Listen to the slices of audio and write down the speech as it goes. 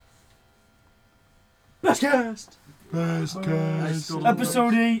cast.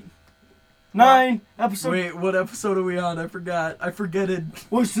 Episode 8. 9. Episode. Wait, what episode are we on? I forgot. I forgetted.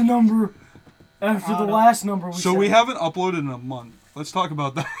 What's the number after the last number? So we haven't uploaded in a month. Let's talk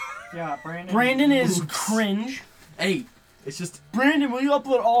about that. Yeah, Brandon. Brandon is cringe. Hey, it's just. Brandon, will you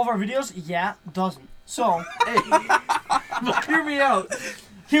upload all of our videos? Yeah, doesn't. So. Hey, hear me out.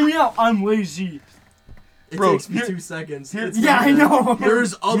 Hear me out. I'm lazy. It Bro, takes me 2 seconds. It's Yeah, I know.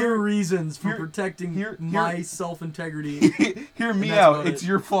 There's other reasons for protecting my self-integrity. Hear me out. It's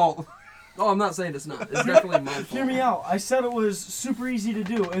your fault. Oh, I'm not saying it's not. It's definitely my fault. Hear me out. I said it was super easy to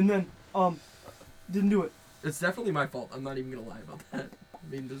do, and then didn't do it. It's definitely my fault. I'm not even gonna lie about that.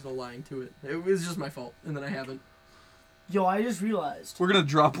 I mean, there's no lying to it. It was just my fault, and then I haven't. Yo, I just realized. We're gonna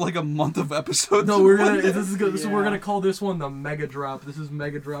drop like a month of episodes. No, we're gonna. This is good. So we're gonna call this one the Mega Drop. This is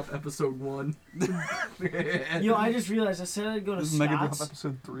Mega Drop episode 1. Yo, I just realized I said I'd go to This is Mega Drop Scott's,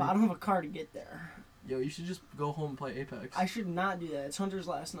 episode 3. but I don't have a car to get there. Yo, you should just go home and play Apex. I should not do that. It's Hunter's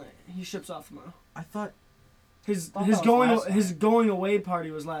last night. He ships off tomorrow. I thought His that was last night. going away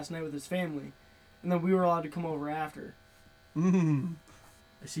party was last night with his family, and then we were allowed to come over after. Mm.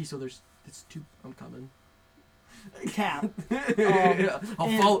 I see. So it's 2. I'm coming. Cap. I'll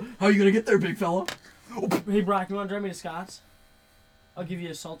follow. How are you gonna get there, big fella? Hey Brock, you want to drive me to Scott's? I'll give you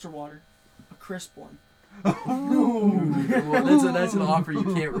a seltzer water, a crisp one. Well, that's an offer you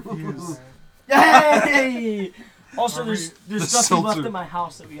can't refuse. Hey! Also, there's The stuff you left seltzer. at my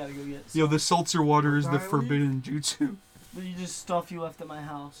house that we gotta go get. Yo, the seltzer water is the forbidden jutsu. But you just stuff you left at my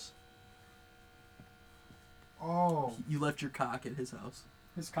house. Oh. You left your cock at his house.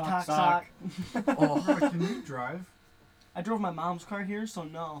 His Cock cock sock. sock. Oh. Bro, can you drive? I drove my mom's car here, so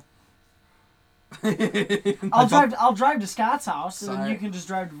no. I I'll drive to Scott's house, and then Sigh. you can just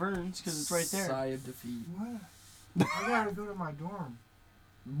drive to Vern's because it's right there. Sigh of defeat. What? I gotta go to my dorm.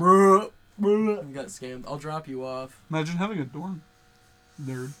 Bruh. You got scammed. I'll drop you off. Imagine having a dorm.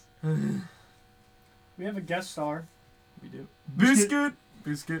 Nerd. We have a guest star. We do. Biscuit.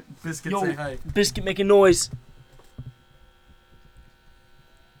 Biscuit. Yo. Say hi. Biscuit making noise.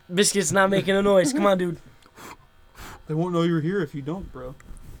 Biscuit's not making a noise. Come on, dude. They won't know you're here if you don't, bro.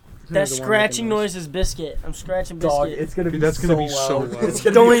 That scratching noise is Biscuit. I'm scratching Dog, Biscuit. it's gonna be Dude, that's gonna be so so loud. loud. It's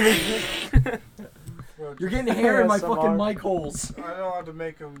gonna Don't be- even. You're getting hair in my ASMR. fucking mic holes. I don't have to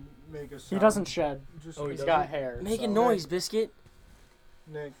make him make a sound. He doesn't shed. Just Oh, he He's doesn't? got hair. Making So- noise, Biscuit.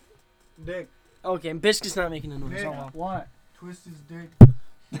 Nick. Dick. Okay, and Biscuit's not making a noise. Nick. Oh, What? Twist his dick.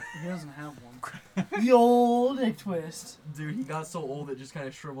 He doesn't have one. well. The old Nick Twist. Dude, he got so old it just kind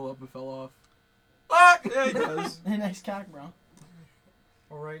of shriveled up and fell off. Yeah, he does. Hey, nice cock, bro.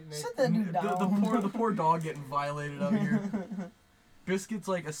 Alright, Nick. Sit that dude The down. poor dog getting violated out here. Biscuit's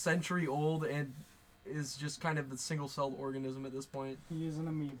like a century old and is just kind of the single-celled organism at this point. He is an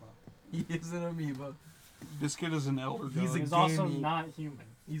amoeba. He is an amoeba. Biscuit is an elder god. He's a He's also gamey. not human.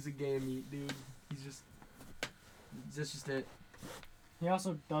 He's a game meat, dude. That's just it. He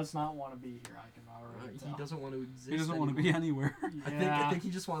also does not want to be here. I can already tell. He doesn't want to exist. He doesn't want to anymore. be anywhere. Yeah. I think he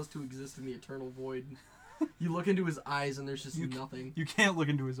just wants to exist in the eternal void. You look into his eyes and there's just nothing. You can't look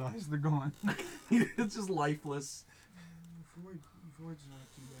into his eyes. They're gone. It's just lifeless. Void's not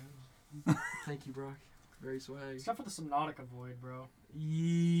too bad. Thank you, Brock. Very swag. Except for the Subnautica void, bro.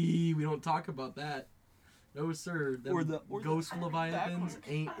 Yee, we don't talk about that. No, sir. Them Or the ghost leviathans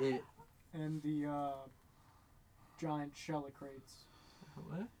ain't it. And the giant Shellicrates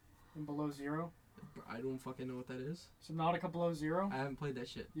What? in Below Zero. I don't fucking know what that is. Subnautica Below Zero? I haven't played that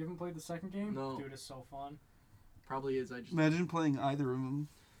shit. You haven't played the second game? No. Dude, it's so fun. Probably is. I just Imagine playing either of them.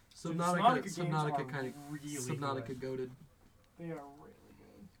 Dude, Subnautica games kind are of really Subnautica good. goated. They are really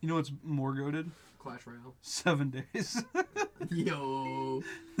good. You know what's more goated? Clash Royale. 7 days. Yo.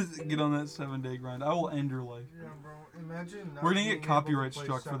 Get on that 7-day grind. I will end your life. Yeah, bro. Imagine not We're gonna being get able to copyright play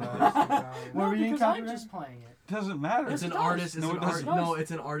struck for 7 that. days without it. Were No, we in because I'm copyright? just playing it. Doesn't matter. It's Yes, an it does. artist. It's No, an it art. doesn't. No,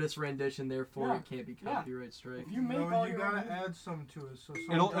 it's an artist rendition. Therefore, Yeah. it can't be Yeah. copyright strike. If you make No, all you your gotta own... add some to it. So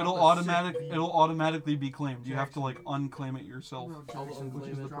It'll someone drop a sick beat. automatically be claimed. You have to like unclaim it yourself. Bro, I'll Jackson, unclaim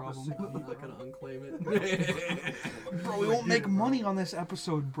just it. drop a sick I'm beat, not gonna bro. unclaim it. Bro, we won't make money on this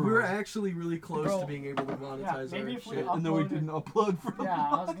episode, bro. We're actually really close Bro. to being able to monetize maybe our if we shit. and then we uploaded- didn't upload for Yeah,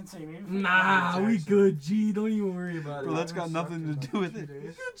 I was gonna say, maybe... if we- Nah, we Jackson. good. G, don't even worry about Bro, it. that's got nothing to do with it.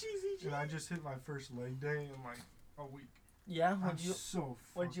 Good, GZ. And I just hit my first leg day in like a week. Yeah, I'm what'd you? so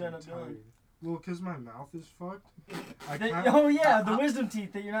what'd you end up fucking doing? tired. Well, because my mouth is fucked. I They- can't. oh yeah, the wisdom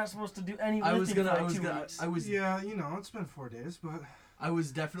teeth that you're not supposed to do any I was lifting gonna. for like 2 weeks. Yeah, you know, it's been 4 days, but I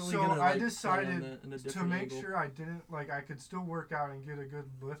was definitely so gonna. I Like, decided in a to different make angle. sure I didn't like I could still work out and get a good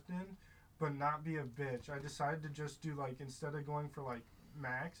lift in, but not be a bitch. I decided to just do like instead of going for like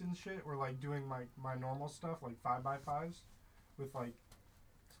max and shit, or like doing my normal stuff, like 5x5s, with like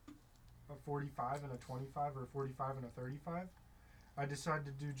a 45 and a 25, or a 45 and a 35, I decided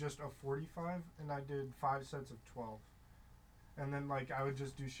to do just a 45, and I did 5 sets of 12. And then like I would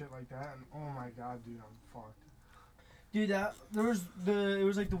just do shit like that, and oh my god, dude, I'm fucked. Dude, it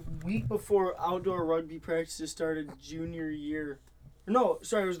was like the week before outdoor rugby practices started junior year. No,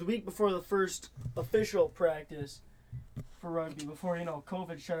 sorry, it was the week before the first official practice for rugby, before,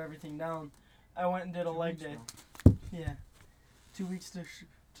 COVID shut everything down. I went and did a leg day. Yeah. 2 weeks to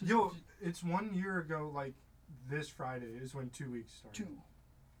Yo, it's 1 year ago, like this Friday is when 2 weeks started.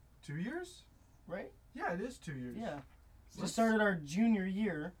 2 years? Right? Yeah, it is 2 years. Yeah. So it started our junior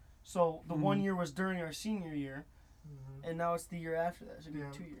year, so the 1 year was during our senior year, and now it's the year after that, so it'll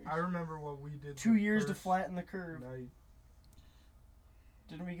be 2 years. I remember what we did. 2 years to flatten the curve. Night.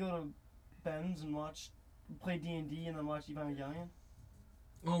 Didn't we go to Ben's and play D&D and then watch Evangelion?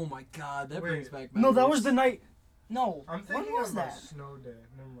 Oh my god, that Wait. brings back No, that memories. was the night. No, I'm thinking when was of that? a snow day.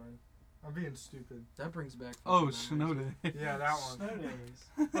 Never mind. I'm being stupid. That brings back Oh, fucking snow memories. day. Yeah, that one. Snow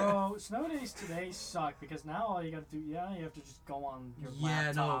days. Bro, snow days today suck because now all you gotta do, you have to just go on your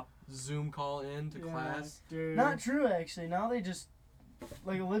laptop. No. Zoom call in to class. Dude. Not true, actually. Now they just,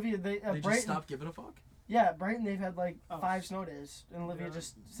 like Olivia, They Brighton. just stopped giving a fuck? Yeah, Brighton, they've had like Oh. 5 snow days, and Olivia Yeah.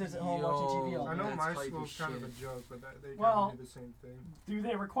 just sits at home watching TV all I day. know That's my hype school's as kind of a shit. joke, but they Well- kind of do the same thing. Do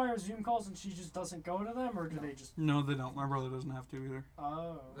they require Zoom calls and she just doesn't go to them, or do they just? No, they don't. My brother doesn't have to either.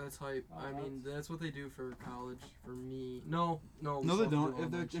 Oh. That's hype. Oh, I mean, that's what they do for college. For me, no. we No, still they have to don't. do If,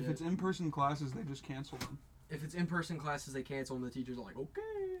 online if it's shit. in-person classes, they just cancel them. If it's in-person classes, they cancel them. The teachers are like,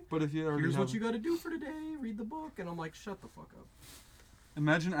 okay, But if you already here's have, what you got to do for today. Read the book, and I'm like, shut the fuck up.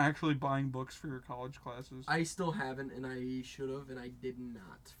 imagine actually buying books for your college classes. I still haven't, and I should have, and I did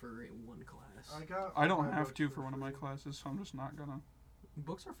not for one class. I don't my have books to for for one of my free. classes, so I'm just not gonna.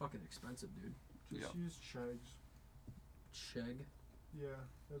 Books are fucking expensive, dude. Just Yeah. use Chegs. Chegg. Yeah,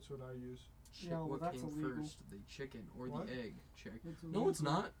 that's what I use. Chegg. Yeah, well, what that's came illegal. first, the chicken or What? the egg? Chegg. It's No, it's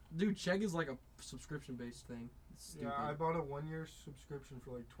illegal. not, dude. Chegg is like a subscription-based thing. It's stupid. Yeah, I bought a 1-year subscription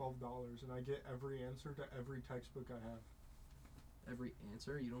for like $12, and I get every answer to every textbook I have. Every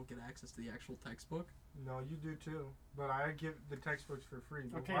answer, you don't get access to the actual textbook. No, you do too. But I give the textbooks for free.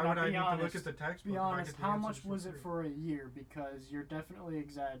 But Okay, why now would I be need to look honest. at the textbook? Be if I honest, get the how answers much was it free? for a year? Because you're definitely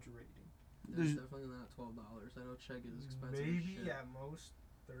exaggerating. It's There's- definitely not $12. I know Chegg is expensive. as Maybe shit. at most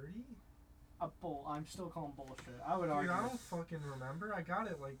 30. I'm still calling bullshit. I would Dude, argue. I don't fucking remember. I got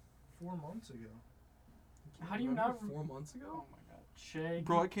it like 4 months ago. can't How do you remember not 4 months Oh ago? my god, Chegg.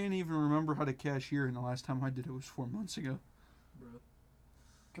 Bro, I can't even remember how to cashier, and the last time I did it was 4 months ago. Bro.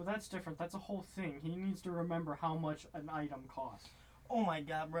 Well, that's different. That's a whole thing. He needs to remember how much an item costs. Oh my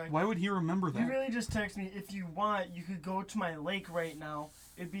god, bro. Why would he remember You that? really just text me, if you want, you could go to my lake right now.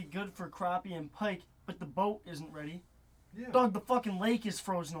 It'd be good for crappie and pike, but the boat isn't ready. Yeah. Dog, the fucking lake is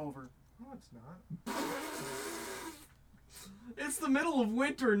frozen over. No, it's not. It's the middle of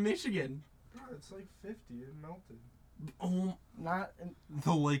winter in Michigan. Bro, it's like 50. It melted. Oh, Not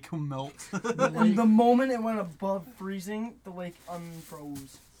The lake will melt. in the moment it went above freezing, the lake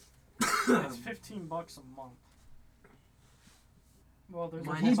unfroze. It's $15 a month. Well, there's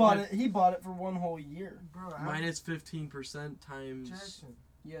Mine a He is bought my- it. He bought it for 1 whole year. Bro, how, minus 15% times. Jackson,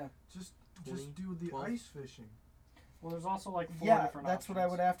 Yeah. just 20, do the 12. ice fishing. Well, there's also like 4 Yeah, different that's what I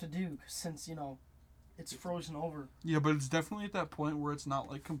options. would have to do, since it's frozen over. Yeah, but it's definitely at that point where it's not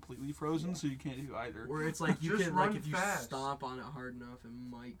like completely frozen, so you can't do either. Where it's like you Just can like run if you fast. stomp on it hard enough, it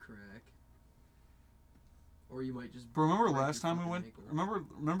might crack. Or you might just. But remember break last your time we fucking went? ankle.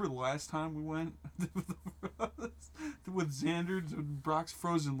 Remember the last time we went with Xander's with Brock's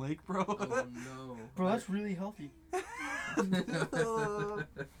frozen lake, bro? Oh no. Bro, that's really healthy.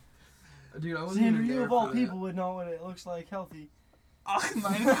 Dude, I wasn't Xander, even you there of all for people would know what it looks like healthy. Ach,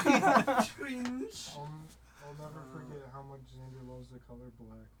 nein. Cringe. I'll never forget how much Xander loves the color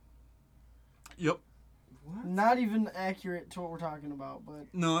black. Yep. What? Not even accurate to what we're talking about, but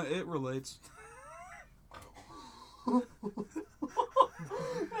No, it relates. That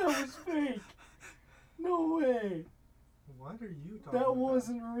was fake. No way. What are you talking That about?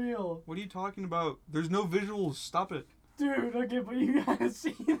 wasn't real. What are you talking about? There's no visuals. Stop it. Dude, okay, but you gotta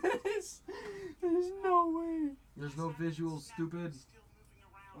see this. There's no way. There's no visuals, stupid.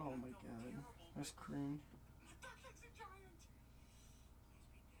 oh my god, that's cringe.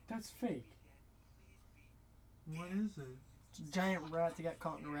 That's fake. What is it? It's a giant rat that got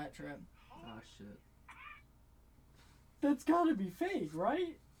caught in a rat trap. Ah, shit. That's gotta be fake,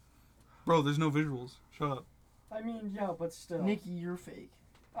 right? Bro, there's no visuals. Shut up. I mean, yeah, but still. Nikki, you're fake.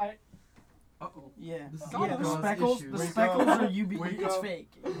 Uh-oh. Yeah. This is Yeah, gonna the cause speckles. issues. The Wake speckles up. are UV. Wake It's up.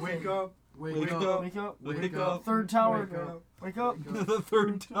 fake. Wake up. Wake Wake up. up. Wake up. Wake up. Third tower. Wake up. Wake up. The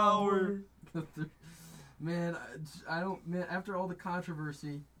third tower. Man, I don't. Man, after all the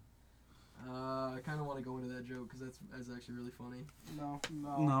controversy, I kind of want to go into that joke because that's actually really funny.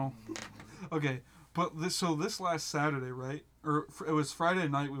 No. Okay, but this last Saturday, right? Or it was Friday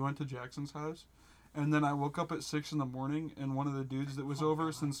night. We went to Jackson's house, and then I woke up at 6 a.m. and one of the dudes that was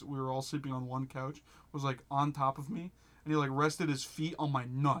over, since we were all sleeping on one couch, was like on top of me, and he like rested his feet on my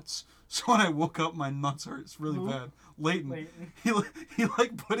nuts. So when I woke up, my nuts hurts really bad. Leighton. He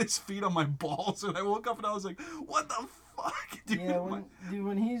like put his feet on my balls, and I woke up and I was like, "What the fuck, dude?" Yeah, when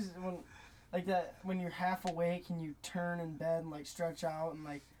like that, when you're half awake and you turn in bed and like stretch out and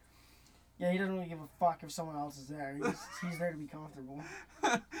like, yeah, he doesn't really give a fuck if someone else is there. He's there to be comfortable.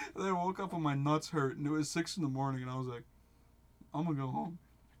 And I woke up and my nuts hurt, and it was 6 a.m, and I was like, "I'm gonna go home."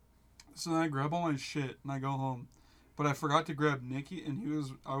 So then I grab all my shit and I go home, but I forgot to grab Nicky, and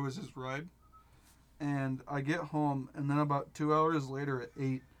I was his ride. And I get home, and then about 2 hours later at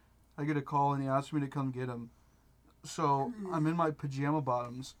 8, I get a call, and he asked me to come get him. So I'm in my pajama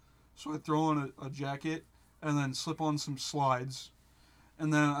bottoms, so I throw on a jacket and then slip on some slides,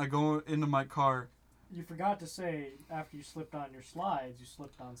 and then I go into my car. You forgot to say after you slipped on your slides, you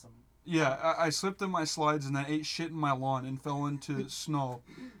slipped on some. Yeah, I slipped in my slides and then ate shit in my lawn and fell into snow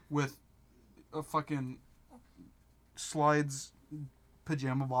with a fucking slides,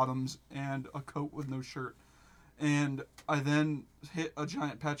 pajama bottoms, and a coat with no shirt. And I then hit a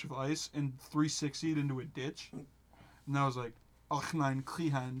giant patch of ice and 360'd into a ditch. And I was like, ach nein,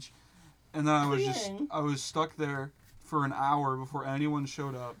 Klihanj. And then I was stuck there for an hour before anyone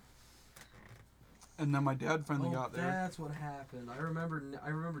showed up. And then my dad finally got there. That's what happened. I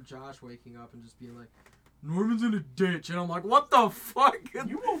remember Josh waking up and just being like, "Norman's in a ditch," and I'm like, "What the fuck?"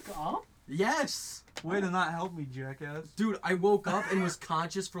 You woke up? Yes. Way to not help me, jackass. Dude, I woke up and was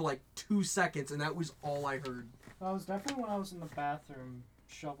conscious for like 2 seconds, and that was all I heard. That was definitely when I was in the bathroom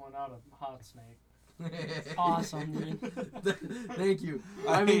shoveling out a hot snake. Awesome, dude. Thank you.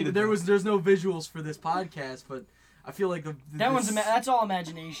 I I mean, hated there's no visuals for this podcast, but I feel like That's all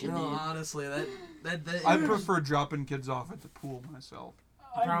imagination, No, dude. honestly, that I prefer dropping kids off at the pool myself.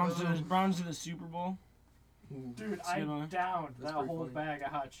 Browns to the Super Bowl. Dude, That's I good one. downed That's that pretty whole funny. bag of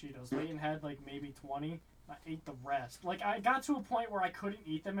hot Cheetos. Leighton had like maybe 20. I ate the rest. Like, I got to a point where I couldn't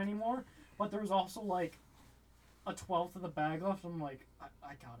eat them anymore, but there was also like a 1/12 of the bag left. I'm like,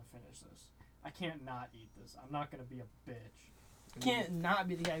 I gotta finish this. I can't not eat this. I'm not gonna be a bitch. Can't not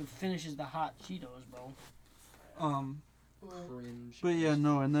be the guy who finishes the hot Cheetos, bro. Cringe. But yeah,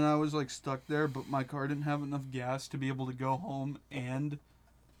 no, and then I was like stuck there, but my car didn't have enough gas to be able to go home and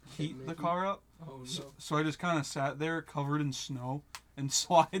heat the Mickey? car up. Oh no. So I just kind of sat there covered in snow and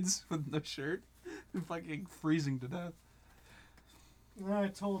slides with no shirt, and fucking freezing to death. And then I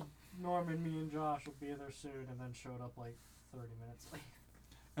told Norman, me and Josh will be there soon, and then showed up like 30 minutes late.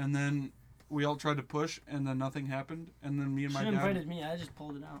 And then we all tried to push, and then nothing happened. And then me and my Should have dad, invited me. I just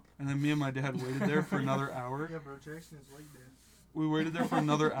pulled it out. and then me and my dad waited there for another hour. Yeah, bro, Jackson is like that. We waited there for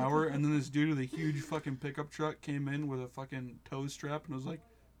another hour, and then this dude with a huge fucking pickup truck came in with a fucking tow strap and was like,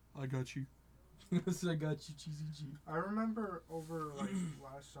 "I got you." I got you, cheesy G. I remember over like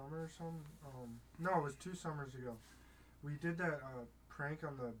last summer or something. No, it was 2 summers ago. We did that prank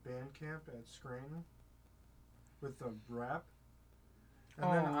on the band camp at Scranton with the rap. And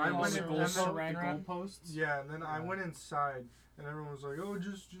then I went in, and then, Saran. Goalposts. yeah, and then I went inside, and everyone was like, "Oh,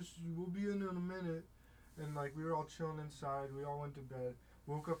 just we'll be in a minute." And like we were all chilling inside. We all went to bed.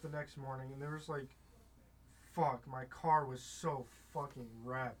 Woke up the next morning, and there was like, fuck, my car was so fucking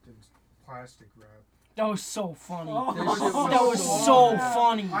wrapped in plastic wrap. That was so funny. Oh, That was so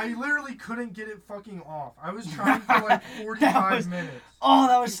funny. I literally couldn't get it fucking off. I was trying for like 45 minutes.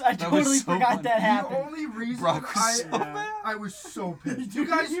 Oh, I totally was so forgot funny. that The happened. only reason Brock was so I was so pissed. You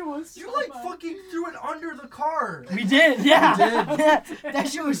guys, He was you so like mad. fucking threw it under the car. We did, yeah. We did. That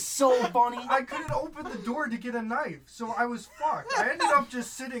shit was so funny. I couldn't open the door to get a knife, so I was fucked. I ended up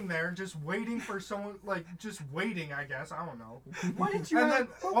just sitting there, just waiting for someone, like, just waiting, I guess. I don't know. What did you And have?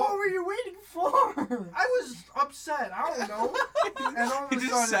 then- What were you waiting for? I was upset. I don't know. And all of He a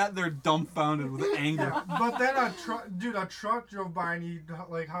just sudden, sat there dumbfounded with anger. yeah, but then a truck drove by and he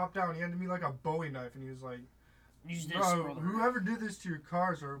like hopped out and he handed me like a Bowie knife and he was like, Use this, "Bro, brother. whoever did this to your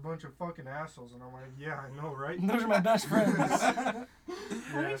cars are a bunch of fucking assholes." And I'm like, "Yeah, I know, right?" Those are my best friends.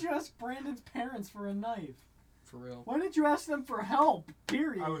 Why didn't you ask Brandon's parents for a knife? for real. Why didn't you ask them for help?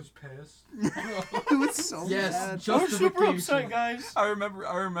 Period. I was pissed. It was so Yes, bad. I'm super justification. upset, guys. I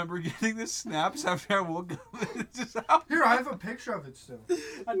remember getting the snaps after I woke up. It's just Here, I have a picture of it still.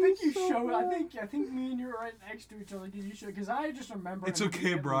 I think you showed. I think me and you were right next to each other. Did you show? Because I just remember. It's okay,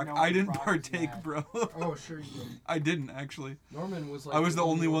 immediately Brock. knowing I didn't Brock was partake, mad. bro. Oh, sure you did. I didn't actually. Norman was like. I was the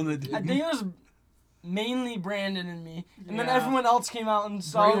only one that I did. think it was mainly Brandon and me, and then Yeah. everyone else came out and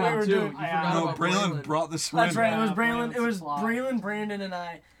saw what we Braylon, were too. doing. You Yeah. forgot No, about Braylon brought the syringe. That's right. It was Yeah, Braylon. Braylon's It was supply. Braylon, Brandon, and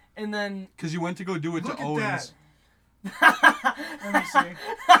I, and then. Because you went to go do it Look to at Owens. Let me see.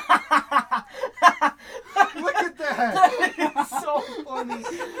 Look at that. It's so funny.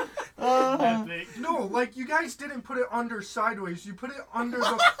 Epic. No, like you guys didn't put it under sideways. You put it under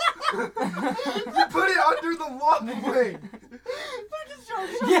the. You put it under the walkway.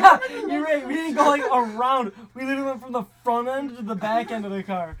 Yeah, you're right. We didn't go like around. We literally went from the front end to the back end of the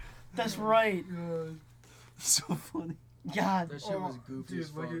car. That's right. So funny. God. That shit was Oh, goofy dude,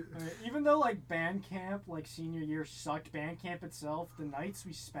 as look fuck. at- Even though like band camp, like senior year sucked, band camp itself, the nights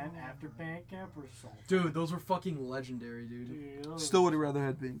we spent after band camp were so. Dude, those were fucking legendary, dude. Dude, those Still were- would have rather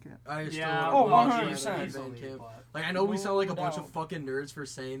had band camp. I still Yeah. Oh, would have 100%. band camp. but- Like I know we sound like a No bunch doubt. of fucking nerds for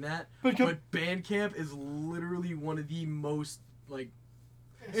saying that, But but band camp is literally one of the most like.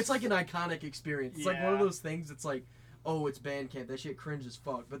 It's like an iconic experience. It's like one of Yeah. those things. It's like, oh, it's band camp. That shit cringe as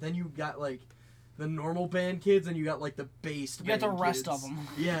fuck. But then you got like the normal band kids, and you got like the based. You got the band rest kids. of them.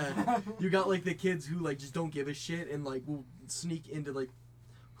 Yeah, you got like the kids who like just don't give a shit and like will sneak into like.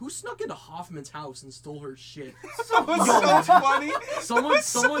 Who snuck into Hoffman's house and stole her shit? That was so funny. Someone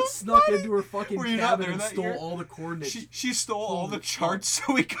snuck into her fucking Were you not cabin there and that stole year? all the coordinates. She stole all the Holy charts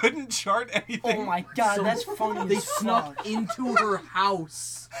so we couldn't chart anything. Oh my God, So that's funny. They as snuck fuck. into her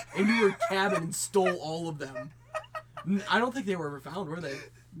house, into her cabin, and stole all of them. I don't think they were ever found, were they?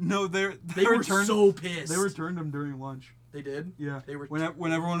 No, they They were returned. so pissed. They returned them during lunch. They did. Yeah. They were. When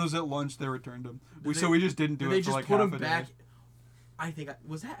everyone was at lunch, they returned them. Did So they- we just didn't do Did it they for just like put half them a day. back? I think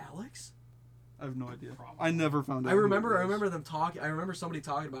was that Alex? I have no idea. Probably. I never found out. I who it remember was. them talking. I remember somebody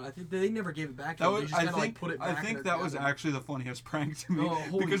talking about it. I think they never gave it back to That them. They was. just I kinda, think. like, put it I back in think their that was cabin. actually the funniest prank to me Oh,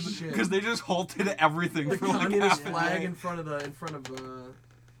 holy shit. because they just halted everything The for like communist half a flag day. in front of the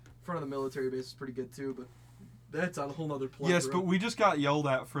military base is pretty good too, but that's on a whole nother plane. Yes, but we just got yelled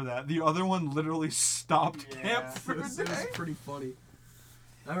at for that. The other one literally stopped Yeah. camp it for was, a it was day. pretty funny.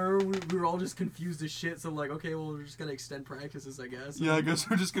 I remember we were all just confused as shit, so like, okay, well, we're just gonna extend practices, I guess. Yeah, I guess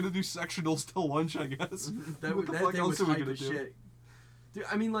we're just gonna do sectionals till lunch. I guess. that What the that fuck thing else was are we hype gonna as do? shit. Dude,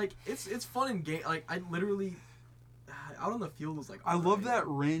 I mean, like, it's fun in game. Like, I literally out on the field was like. I love alright. that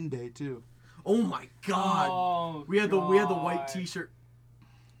rain day too. Oh my god. Oh, We had the white God. T-shirt.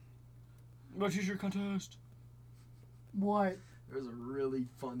 What is your contest? What? There was a really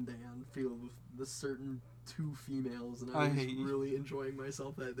fun day on the field with the certain two females, and I I was hate you. really enjoying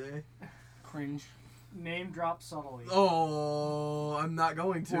myself that day. Cringe. Name drop subtly. Oh, I'm not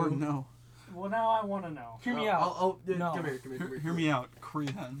going to. Or no. Well, now I want to know. Hear me out. Yeah, No. Come here. Hear me out,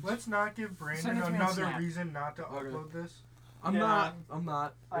 Korean. Let's not give Send Brandon it to me on another Snap. reason not to Okay. upload this. I'm Yeah.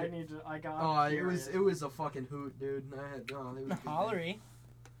 not. I need to. I got. Oh, it curious. was a fucking hoot, dude. I had it was a good Hollery.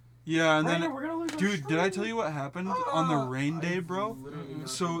 Yeah, and Brandon, then, we're gonna lose our dude, did I streak. tell you what happened on the rain day, I've bro? literally not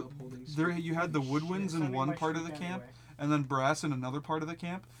So, been upholding There, streak. you had the Holy woodwinds shit. in Send me one my part of the streak camp, anyway. and then brass in another part of the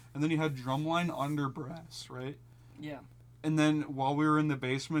camp, and then you had drumline under brass, right? Yeah. And then while we were in the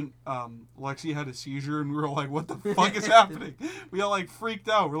basement, Lexi had a seizure, and we were like, "What the fuck is happening?" We all like freaked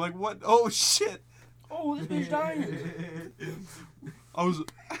out. We're like, "What? Oh shit!" Oh, this bitch dying. I was,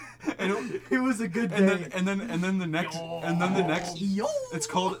 and It was a good day. and then the next, Yo. it's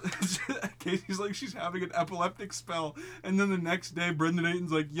called. Casey's like, she's having an epileptic spell, and then the next day, Brendan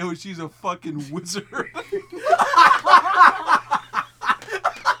Ayton's like, "Yo, she's a fucking wizard."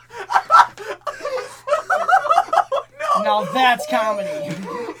 Now that's comedy.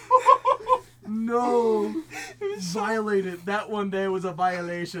 No. Violated. That one day was a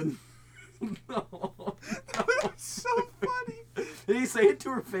violation. No. That was so funny. Did he say it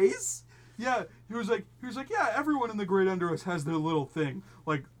to her face? Yeah, he was like, yeah, everyone in the grade under us has their little thing.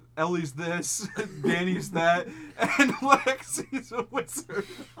 Like, Ellie's this, Danny's that, and Lexi's a wizard.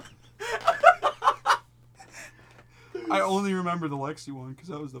 I only remember the Lexi one because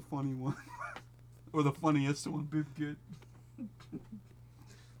that was the funny one. Or the funniest one. Good.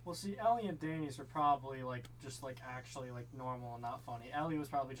 Well, see, Ellie and Danny's are probably like just like actually like normal and not funny. Ellie was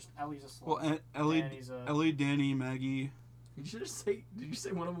probably just Ellie's a slut. Well, Danny's a Ellie, Danny, Maggie. Did you say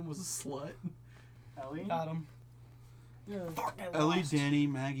one of them was a slut? Ellie. Got him. Yeah. Ellie, Danny,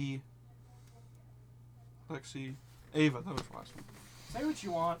 Maggie, Lexi, Ava. That was the last one. Say what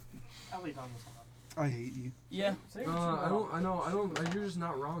you want. Ellie done this a lot. I hate you. Yeah. Say what you want. I don't. You're just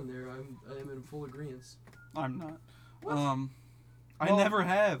not wrong there. I am in full agreement. I'm not. What? I Well, never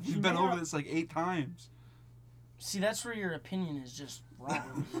have. you We've been may over not- this like 8 times. See, that's where your opinion is just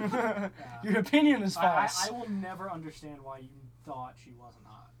wrong. Yeah. Your opinion is false. I will never understand why you thought she wasn't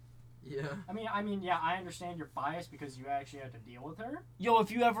hot. Yeah. I mean, yeah, I understand your bias because you actually had to deal with her. Yo,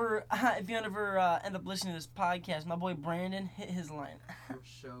 if you ever end up listening to this podcast, my boy Brandon hit his line. For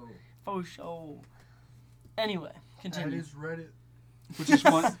show. For sure. Anyway, That continue. is Reddit. Which is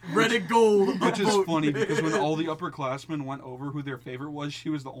fun. Reddit gold. Which is funny because when all the upperclassmen went over who their favorite was, she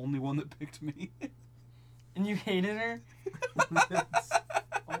was the only one that picked me. And you hated her?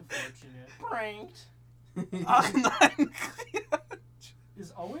 Unfortunate. Pranked.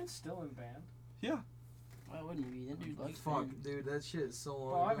 Is Owen still in band? Why wouldn't you be? That dude likes Fuck, band. dude, that shit is so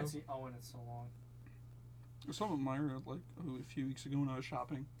long. Well, I haven't ago. seen Owen in so long. I saw Myra like a few weeks ago when I was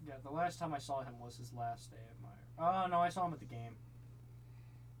shopping. Yeah, the last time I saw him was his last day at Meyer. Oh, no, I saw him at the game.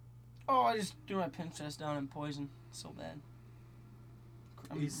 Oh, I just threw my pinch test down in poison. So bad.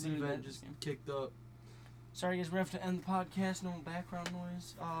 I'm AC literally bad vent at this just game. kicked up. Sorry guys, we have to end the podcast. No background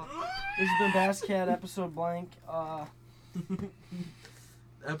noise. This has been Bass Cat episode blank.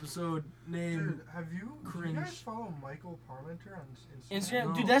 Episode name. Dude, do you Cringe. guys follow Michael Parmenter on Instagram? Instagram,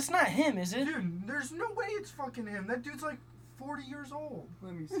 No. dude, that's not him, is it? Dude, there's no way it's fucking him. That dude's like 40 years old.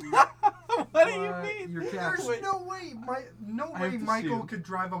 Let me see. What do you mean? Your There's cat. no way, I have to see Michael him. could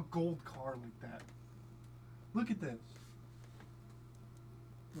drive a gold car like that. Look at this.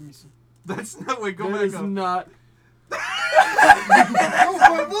 Let me see. That's not. Wait, go That back is up. not. No,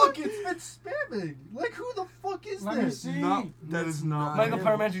 but look, it's spamming. Like, who the fuck is Let me this? see. Not, that is not. Michael him.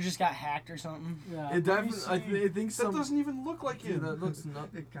 Parmenter just got hacked or something. Yeah. It let me definitely. I see. think That some. doesn't even look like Dude, him. that looks not.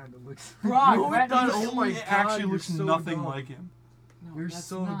 It kind of looks. Brock, No, it that doesn't. is- Oh my It god, actually you're looks so nothing dumb. like him. No, You're that's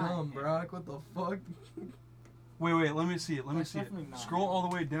so not dumb, him. Brock. What the fuck? Wait, let me see it. Let me That's see it. definitely not Scroll him. all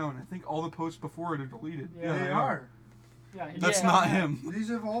the way down. I think all the posts before it are deleted. Yeah, They are. Yeah, he- That's Yeah. not him. These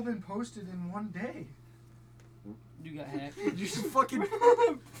have all been posted in one day. You got hacked. You just fucking.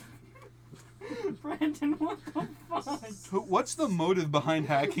 Brandon, what the fuck? What's the motive behind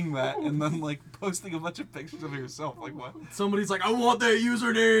hacking that and then like posting a bunch of pictures of yourself? Like what? Somebody's like, I want that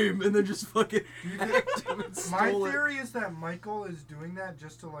username, and then just fucking. My stole it. theory is that Michael is doing that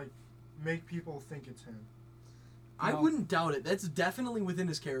just to like make people think it's him. I No. wouldn't doubt it. That's definitely within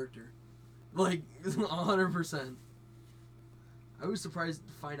his character. Like, 100%. I was surprised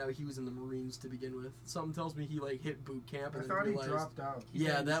to find out he was in the Marines to begin with. Something tells me he, like, hit boot camp I and thought then he realized... dropped out.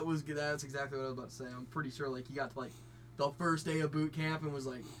 Yeah, that's exactly what I was about to say. I'm pretty sure, like, he got to, like, the first day of boot camp and was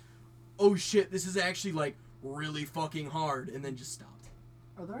like, oh shit, this is actually, like, really fucking hard, and then just stopped.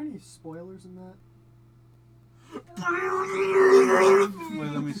 Are there any spoilers in that?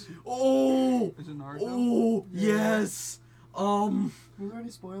 Wait, let me see. Oh! Is it Naruto? Oh! Yes! Were there any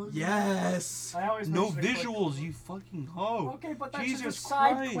spoilers? Yes! I always No mention it visuals, quickly. you fucking hoe. Okay, but that's Jesus just a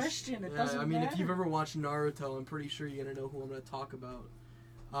side Christ. question. It Yeah, doesn't I mean, matter. if you've ever watched Naruto, I'm pretty sure you're gonna know who I'm gonna talk about.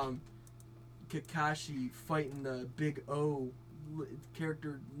 Kakashi fighting the big O.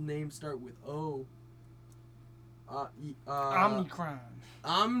 Character names start with O. Omnicron.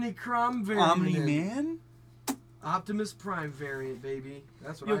 Omnicron variant. Omni-Man? Optimus Prime variant, baby.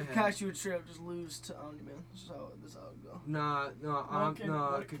 That's what Yo, I had. Kakashi would straight up just lose to Omni-Man. This is how it would go. Nah, Can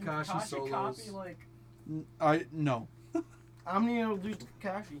Kakashi Kakashi solos. copy, like, No. Omni-Man would lose to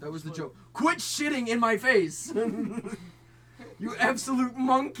Kakashi. That was the Just joke. Quit shitting in my face! You absolute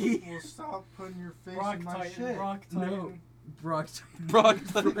monkey! Well, stop putting your face Rock in my Titan, shit. Rock Titan. No. Brock. Brock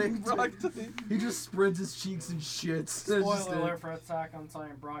Brock He just spreads his cheeks and shits. That's just Spoiler it. alert for Attack on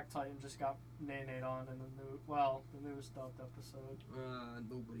Titan. Brock Titan just got nay-nayed on in the newest dubbed episode.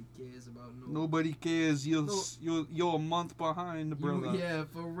 Nobody cares about Nobody cares. You're No. you're a month behind, brother. Yeah,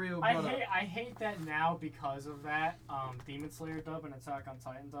 for real, I brother. hate that now because of that. Demon Slayer dub and Attack on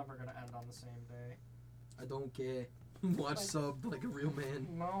Titan dub are gonna end on the same day. I don't care. Watch sub like a real man.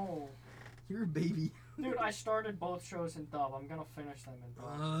 No, You're a baby. dude, I started both shows in dub. I'm gonna finish them in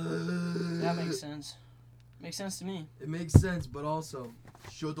dub. That makes sense. Makes sense to me. It makes sense, but also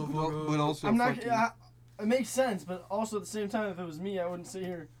shut the fuck up. But also, I'm not. fucking- It makes sense, but also at the same time, if it was me, I wouldn't sit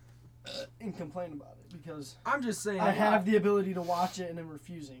here and complain about it because I'm just saying. I have the ability to watch it and I'm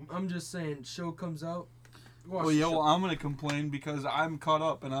refusing. I'm just saying. Show comes out. Watch Oh yeah, the well I'm gonna complain because I'm caught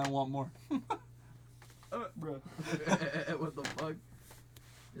up and I want more. Bro. show. What the fuck?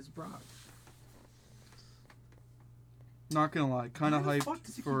 It's Brock. Not gonna lie, kind of Why the hyped fuck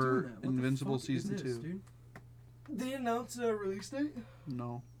does he keep for doing that? What the Invincible fuck is season this, 2. dude? They announced a release date?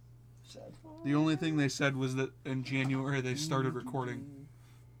 No. Sad. The only thing they said was that in January they started recording.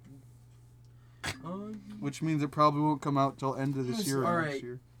 Which means it probably won't come out till end of this year or Alright. next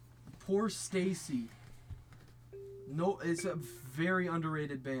year. Poor Stacy. No, it's a very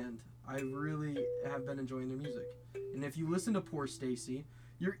underrated band. I really have been enjoying their music. And if you listen to Poor Stacy,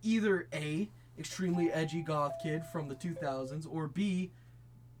 you're either A, extremely edgy goth kid from the 2000s, or B,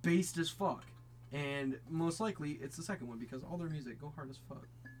 based as fuck. And most likely, it's the second one, because all their music go hard as fuck.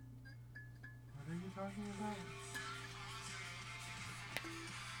 What are you talking about?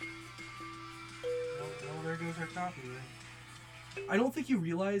 Well, there goes our copyright. I don't think you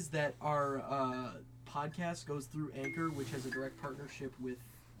realize that our podcast goes through Anchor, which has a direct partnership with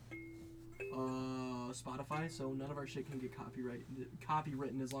Spotify, so none of our shit can get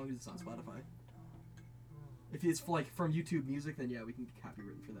copywritten as long as it's on Spotify. If it's like from YouTube Music, then yeah, we can get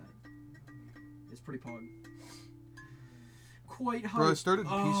copywritten for that. It's pretty pog. Quite hard. Bro, I started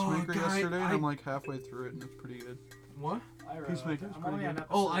Peacemaker yesterday, and I- I'm like halfway through it, and it's pretty good. What? I really Peacemaker's like it. I'm pretty only on good.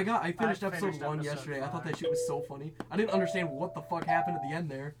 episode- I finished episode finished 1 episode yesterday. I thought 5. that shit was so funny. I didn't understand what the fuck happened at the end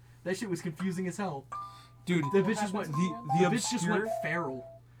there. That shit was confusing as hell. Dude, The bitch just went. the The bitch just went obscure... feral.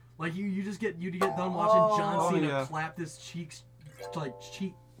 Like you get done watching John Oh, Cena yeah. clap this chick's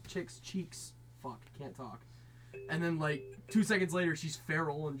cheeks. Fuck, can't talk. And then like 2 seconds later, she's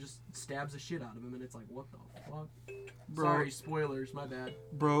feral and just stabs the shit out of him, and it's like, what the fuck? Bro, Sorry, spoilers, my bad.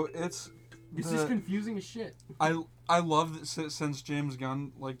 Bro, it's Just confusing as shit. I love that since James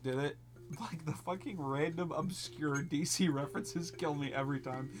Gunn like did it, like the fucking random obscure DC references kill me every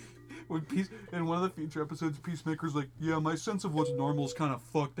time. When in one of the future episodes, Peacemaker's like, yeah, my sense of what's normal is kind of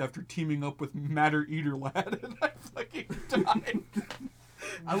fucked after teaming up with Matter Eater Lad, and I fucking died.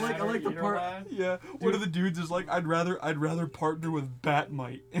 I like the Eater part. Lad? Yeah, one of the dudes is like, I'd rather partner with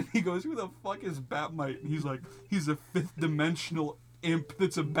Batmite, and he goes, who the fuck is Batmite? And he's like, he's a fifth dimensional imp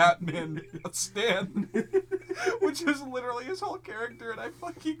that's a Batman stan, which is literally his whole character, and I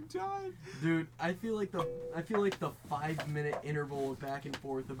fucking died. Dude, I feel like the 5-minute interval of back and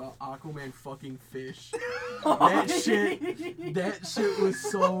forth about Aquaman fucking fish. That shit was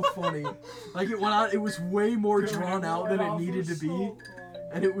so funny. Like it went on. It was way more drawn out than it needed to be.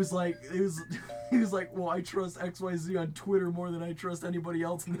 And it was like, he was like, well, I trust XYZ on Twitter more than I trust anybody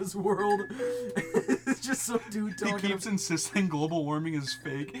else in this world. It's just some dude He talking. keeps insisting global warming is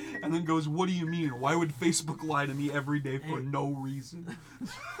fake, and then goes, what do you mean? Why would Facebook lie to me every day for no reason?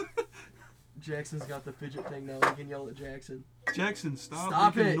 Jackson's got the fidget thing now. We can yell at Jackson. Jackson, stop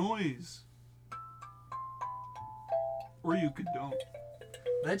Stop making it. noise. Or you could don't.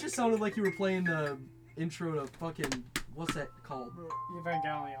 That just sounded like you were playing the intro to fucking, what's that called?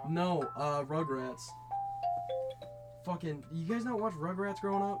 Evangelion. No, Rugrats. Fucking, you guys not watch Rugrats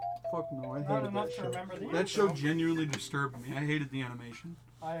growing up? Fuck no, I Not hated enough that to show. remember the That show intro. genuinely disturbed me. I hated the animation.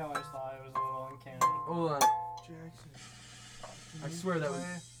 I always thought it was a little uncanny. Hold on. Jackson. I swear that was.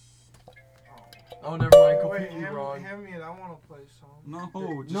 Play- Oh, never mind. Wait, Completely hand, wrong. hand me it. I want to play a song.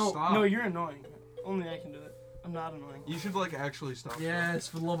 No, just No, stop. no, you're annoying. Only I can do it. I'm not annoying. You should like actually stop. Yes,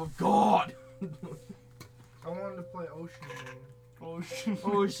 for the love of God. I wanted to play Ocean Man. Ocean.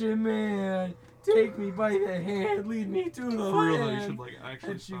 Ocean Man, take me by the hand, lead me to the For real though, you land should like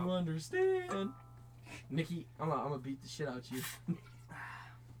actually that you stop. understand. Nikki, I'm gonna beat the shit out of you.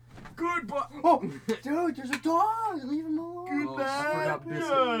 Goodbye. Oh, dude, there's a dog. Leave him alone. Oh, I forgot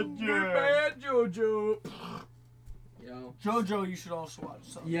Biscuit. Goodbye, Goodbye, JoJo. Yo. JoJo, you should also watch.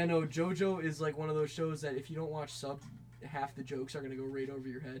 So. Yeah, no, JoJo is like one of those shows that if you don't watch sub, half the jokes are gonna go right over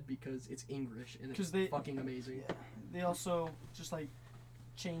your head because it's English and it's 'Cause they- fucking amazing. Yeah. They also just like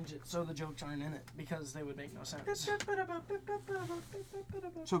change it so the jokes aren't in it because they would make no sense. It's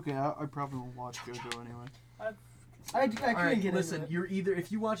okay, I probably won't watch JoJo anyway. I couldn't Alright, get listen, into it. you're either,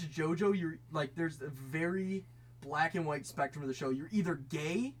 if you watch JoJo, you're like, there's a very black and white spectrum of the show. You're either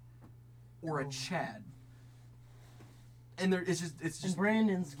gay or a Chad. And there, it's And just,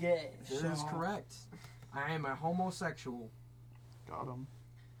 Brandon's gay. that is so- correct. I am a homosexual. Got him.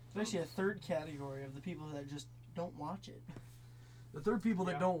 There's actually a third category of the people that just don't watch it. The third people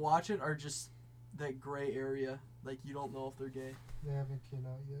that Yeah. don't watch it are just that gray area. Like, you don't know if they're gay. They haven't came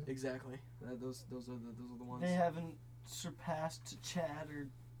out yet. Exactly. Those are the ones. They haven't surpassed Chad or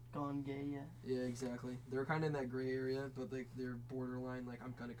gone gay yet. Yeah, exactly. They're kind of in that gray area, but they're borderline. Like,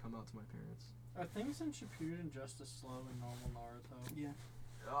 I'm gonna come out to my parents. Are things in Shippuden just as slow in normal Naruto?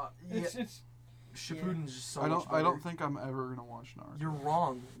 Yeah. It's Shippuden's just so I much don't better. think I'm ever gonna watch Naruto. You're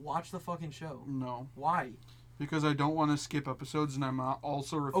wrong. Watch the fucking show. No. Why? Because I don't want to skip episodes, and I'm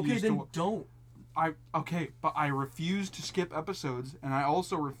also refuse Okay, then to. don't. But I refuse to skip episodes, and I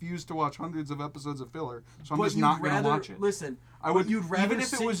also refuse to watch hundreds of episodes of filler. So I'm But just you'd not rather, gonna watch it. Listen, I would, you'd rather even if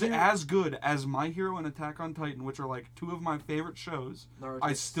it sit was here- as good as My Hero and Attack on Titan, which are like two of my favorite shows, I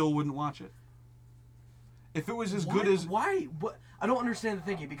Naruto's- still wouldn't watch it. If it was as What? good as Why? What? I don't understand the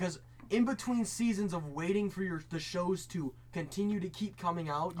thinking because in between seasons of waiting for the shows to continue to keep coming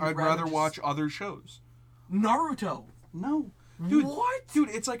out, I'd rather just- watch other shows. Naruto. No, dude. What? Dude,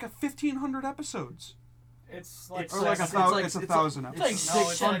 it's like 1,500 episodes. It's like It's Or like It's 1,000. like- It's it's 1,000 like episodes. no, it's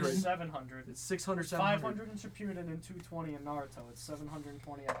like 600. 700. It's 600, It's 700. 500 in Shippuden and 220 in Naruto. It's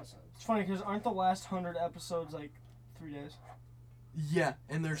 720 episodes. It's funny because aren't the last 100 episodes like 3 days? Yeah,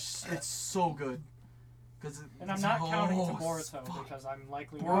 and it's so good. And I'm not counting to Boruto because I'm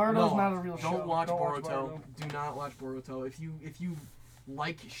likely Boruto's No, not a real show. Don't watch Don't Boruto. Do not watch Boruto. If you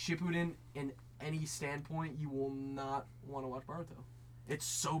like Shippuden in any standpoint, you will not want to watch Boruto. It's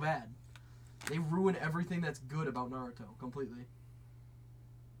so bad. They ruin everything that's good about Naruto completely.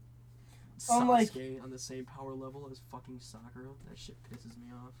 Unlike- Sasuke on the same power level as fucking Sakura. That shit pisses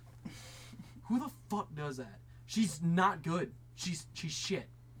me off. Who the fuck does that? She's not good. She's shit.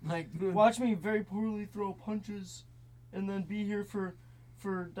 Like Watch me very poorly throw punches, and then be here for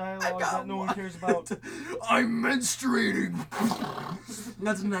dialogue that no one cares about. I'm menstruating.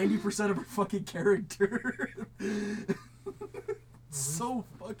 That's 90% of her fucking character. So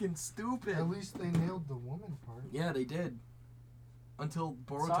fucking stupid. At least they nailed the woman part. Yeah, they did. Until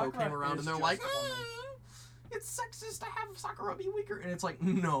Boruto Sakura came around is and they're just like, a woman. it's sexist to have Sakura be weaker. And it's like,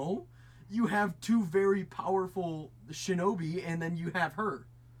 no. You have two very powerful shinobi and then you have her.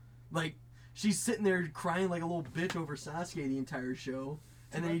 Like, she's sitting there crying like a little bitch over Sasuke the entire show.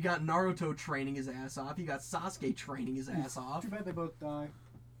 And then you got Naruto training his ass off. You got Sasuke training his ass off. Too bad they both die.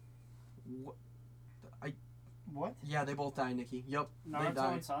 What? What? Yeah, they both die, Nikki. Yep, they Naruto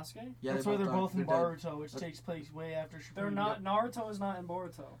die. and Sasuke? Yeah, That's they why they're die. both in They're dead. Boruto, which takes place way after Shippuden. They're not. Naruto is not in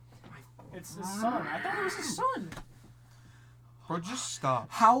Boruto. It's his son. I thought it was his son. Bro, just stop.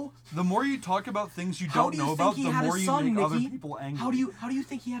 How? The more you talk about things you How don't do you know think about, he the had a more you son, make other Nikki? people angry. How do you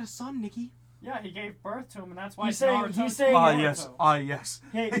think he had a son, Nikki? Yeah, he gave birth to him, and that's why He's saying- Naruto's he's saying- Ah, Naruto. yes. Ah, yes.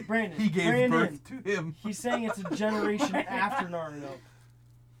 Hey, Brandon. He gave Brandon, birth to him. He's saying it's a generation after Naruto.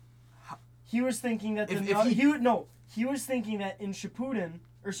 He was thinking that he was thinking that in Shippuden,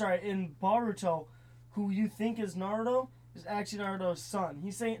 in Boruto, who you think is Naruto is actually Naruto's son.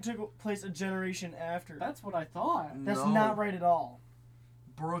 He's saying it took place a generation after. That's what I thought. That's No. not right at all.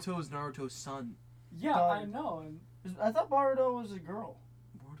 Boruto is Naruto's son. Yeah, Daughter. I know. And I thought Boruto was a girl.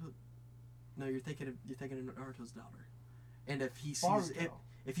 Boruto. No, you're thinking of Naruto's daughter. And if he sees Boruto.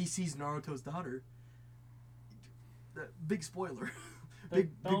 if he sees Naruto's daughter, big spoiler. they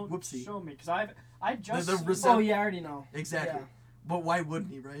big don't whoopsie. show me because I just The seen- resem- Oh yeah, I already know. Exactly. Yeah. But why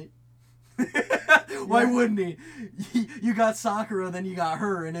wouldn't he, right? Why wouldn't he? You got Sakura, then you got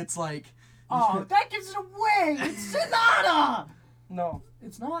her, and it's like. Oh, that gives it away. It's Sonata. No.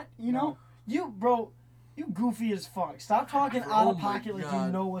 It's not. You know. You goofy as fuck. Stop talking Oh out of my pocket like you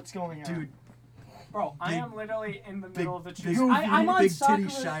God. know what's going on. Dude, Bro, I Big- am literally in the big, middle of the big, tree. I'm on big Sakura.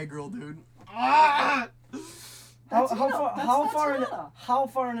 titty shy girl, dude. How That's far into Hinata. how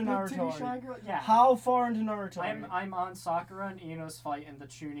far into Big Naruto titty are shy you? girl? Yeah. How far into Naruto are you? I'm on Sakura and Ino's fight in the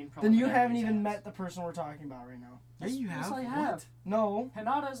tuning Then you preliminary haven't even exams. met the person we're talking about right now. Yeah, you Yes, have. I What? have. No.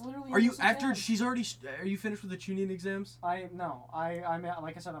 Hinata is literally. Are in you this after exam. she's already? Are you finished with the tuning exams? I'm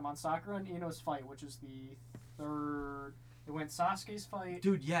like I said, I'm on Sakura and Ino's fight, which is the third. It went Sasuke's fight,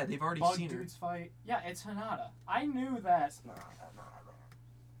 Dude, yeah, they've already Bug seen her. Dude's fight. Yeah, it's Hinata. I knew that.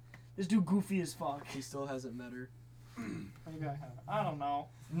 This dude goofy as fuck. He still hasn't met her. Maybe I have. I don't know.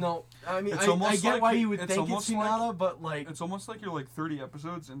 No, I mean, It's I almost get like why you- you would it's think it's almost like- Hinata, but like, It's almost like you're like 30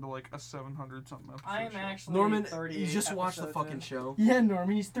 episodes into like a 700 something episode I am show. actually Norman, 38 you just watched the episodes fucking in. show. Yeah,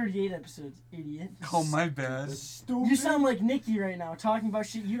 Norman, he's 38 episodes, idiot. Oh, my bad. Stupid. You sound like Nikki right now, talking about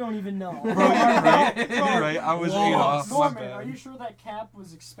shit you don't even know. Bro, you're right. You're right. I was Whoa. ate off. My Norman, bad. are you sure that cap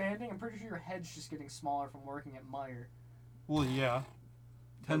was expanding? I'm pretty sure your head's just getting smaller from working at Meyer. Well, yeah.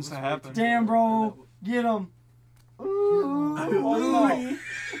 Tends That to was way happen. too- Damn, bro. Get him. Oh Ooh. no.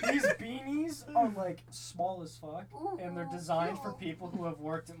 These beanies are like small as fuck, and they're designed for people who have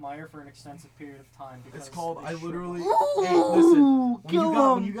worked at Meyer for an extensive period of time. Because It's called. they I shrink. literally. Ooh, Hey, listen. When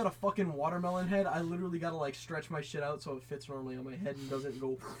kill you him. got a fucking watermelon head, I literally gotta like stretch my shit out so it fits normally on my head and doesn't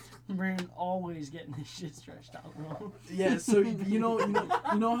go. Brandon always getting his shit stretched out, bro. Yeah. So you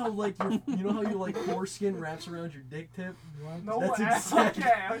know how like your like foreskin wraps around your dick tip. No That's one. exactly-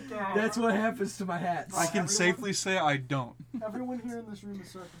 Okay. That's what happens to my hats. I can Everyone- safely say I don't. Everyone here in this room is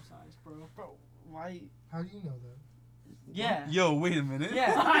circumcised, bro. Bro, why? How do you know that? Yeah. Yo, wait a minute.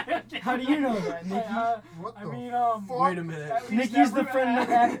 Yeah. How do you know that, Nikki? What I the mean, Wait a minute. at least Nikki's the every- friend that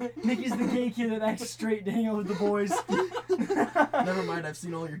act, Nikki's the gay kid that acts straight to hang out with the boys. Never mind. I've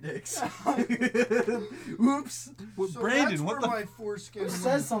seen all your dicks. Oops. Well, So Brandon, that's what where the? my foreskin Who says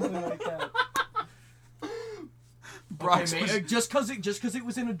went. something like that? Brock's Okay, man, just cause it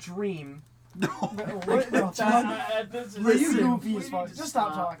was in a dream. What the fuck? This is- Are you Listen, goofy as fuck? Just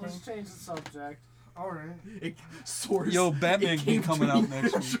stop talking. Let's change the subject. Alright. Source. Yo, Batman it came coming to out me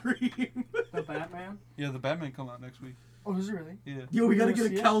next in a dream. The Batman? Yeah, the Batman come out next week. Oh, is it really? Yeah. Yo, we gotta You get a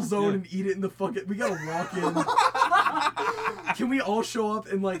see it? calzone Yeah. and eat it in the fucking. We gotta walk in. Can we all show up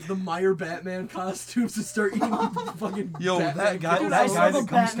in like the Meyer Batman costumes and start eating fucking? Yo, Batman that guy- Dude, that I calzones? saw guy the that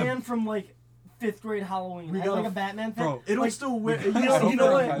comes to- Batman from like 5th grade Halloween. We I had, like gotta- a Batman thing. Bro, It'll Like, still wear. You know, So you know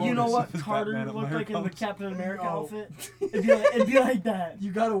far, what? I You know noticed what this Carter Batman at looked Meyer like in the comes. Captain America No. outfit. It'd be like that.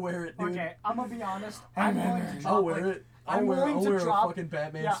 You gotta wear it, dude. Okay, I'm gonna be honest. I'm willing to drop, I'll wear like, it. I'm willing I'll to wear drop- a fucking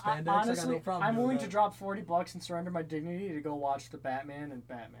Batman Yeah, spandex. honestly, I got no problem. I'm doing willing to that. drop $40 and surrender my dignity to go watch the Batman and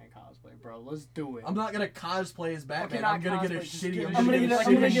Batman cosplay, bro. Let's do it. I'm not gonna cosplay as Batman. not I'm gonna get a cosplay, just shitty. get I'm a gonna shitty- get a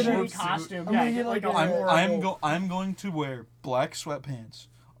I'm gonna get a shitty shitty costume. I'm Yeah, gonna get get like like a a- horrible. I'm going to wear black sweatpants,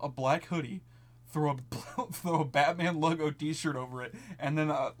 a black hoodie, throw a Batman logo T-shirt over it, and then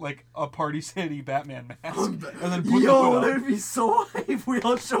like a Party City Batman mask, and then put the Yo, hood that'd up. be so hype if we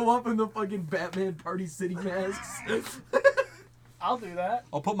all show up in the fucking Batman Party City masks. I'll do that.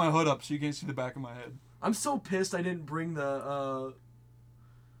 I'll put my hood up so you can't see the back of my head. I'm so pissed I didn't bring the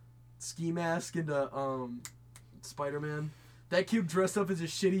ski mask into Spider-Man. That kid dressed up as a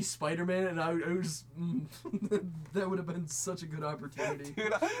shitty Spider-Man, and I was that would have been such a good opportunity.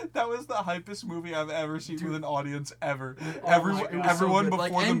 Dude, that was the hypest movie I've ever seen with an audience ever. Oh everyone my God. everyone So good.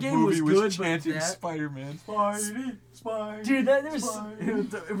 before Like, the Endgame movie was was good, but chanting that- Spider-Man. Spidey. Dude, that was.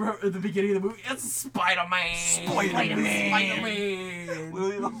 At the beginning of the movie, it's Spider-Man! Spider-Man!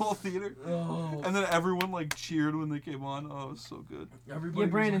 Literally the whole theater. Oh. And then everyone like cheered when they came on. Oh, it was so good. Everybody Yeah,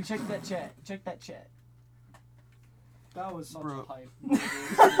 was Brandon, like- check that chat. Check that chat. That was such Bro. a hype.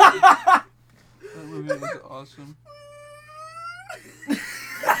 That movie was awesome.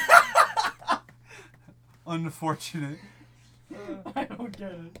 Unfortunate. I don't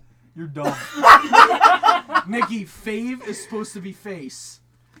get it. You're dumb. Mickey, fave is supposed to be face.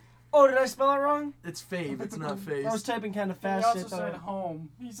 Oh, did I spell it wrong? It's fave, it's not face. I was typing kind of He fast. also shit, said though. home.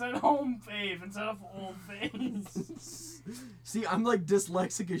 He said home fave instead of old face. See, I'm like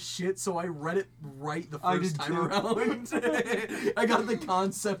dyslexic as shit, so I read it right the I first did time too. around. I got the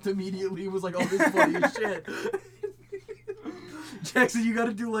concept immediately. Was like, oh, this is funny as shit. Jackson, you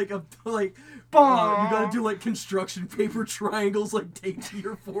gotta do like you gotta do like construction paper triangles like taped to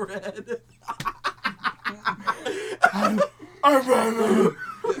your forehead.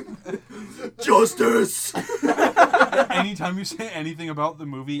 Justice. Anytime you say anything about the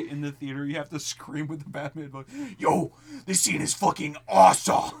movie in the theater, you have to scream with the Batman voice. Yo, this scene is fucking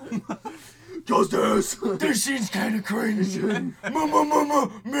awesome. Justice. This scene's kind of cringe. Mid.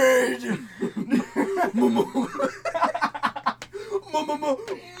 Mid.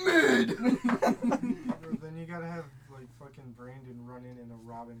 Then you gotta have like fucking Brandon run in a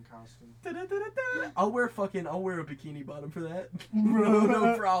Robin costume. I'll wear a bikini bottom for that.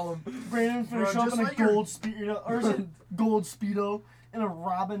 No problem. Brandon finished Bro, up just in a like your- gold speedo, or is it gold speedo and a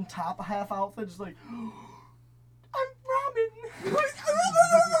Robin top half outfit, just like I'm Robin.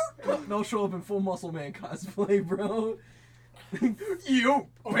 And I'll show up in full Muscle Man cosplay, bro. Yo,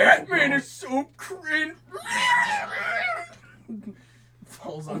 Batman is so cringe.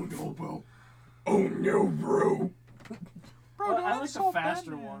 Falls on bro. Oh no, bro. Bro, I like the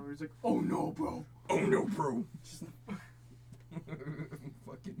faster one where he's like, Oh no, bro. Oh no, bro.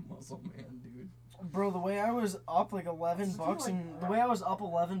 Fucking Muscle Man, dude. Bro, the way I was up like $11 Let's do, bucks, like, and the way I was up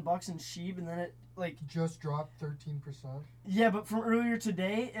 $11 in Sheeb, and then it like Just dropped 13%. yeah, but from earlier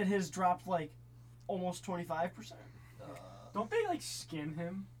today, it has dropped like almost 25%. don't they like skin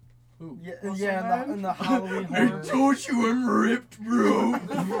him? Yeah, Muscle yeah, Man? in the Halloween horror. told you I'm ripped, bro.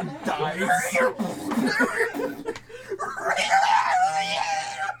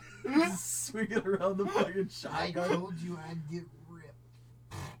 Swing it around the fucking shotgun. told you I'd get ripped.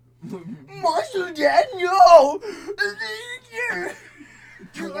 Muscle Dad, no!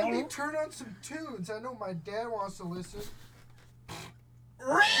 Dude, let me turn on some tunes. I know my dad wants to listen.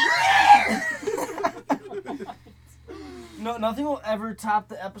 No, nothing will ever top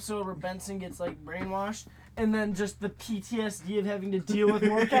the episode where Benson gets like brainwashed, and then just the PTSD of having to deal with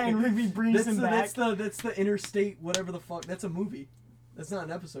Mordecai and Rigby brings him back. That's the interstate whatever the fuck. That's a movie. That's not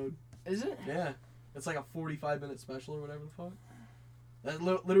an episode. Is it? Yeah, it's like a 45-minute special or whatever the fuck. That's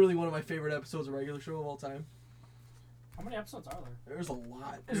literally one of my favorite episodes of regular show of all time. How many episodes are there? There's a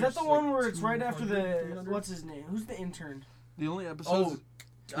lot. Is There's that the like one where it's right after 200, the 300? what's his name? Who's the intern? The only episodes, Oh,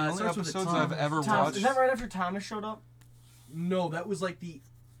 the only starts with a episodes T. I've ever Thomas. watched. Is that right after Thomas showed up? No, that was like the.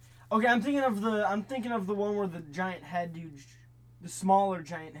 Okay, I'm thinking of the one where the giant head dude, the smaller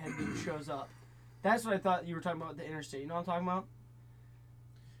giant head dude shows up. That's what I thought you were talking about, the interstate. You know what I'm talking about?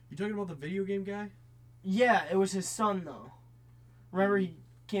 You talking about the video game guy? Yeah, it was his son though. Remember he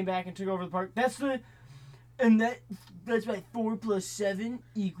came back and took over the park. That's why 4 + 7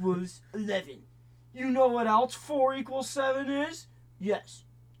 = 11. You know what else 4 = 7 is? Yes,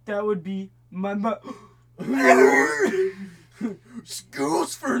 that would be my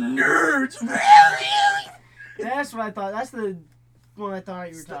Schools for nerds. That's what I thought. That's the one I thought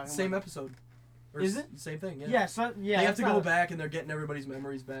you were talking Same about. episode. Or Is it? Same thing, yeah. Yeah, so, yeah. They have that's to go not back and they're getting everybody's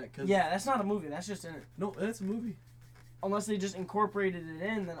memories back. Yeah, that's not a movie. That's just in it. No, that's a movie. Unless they just incorporated it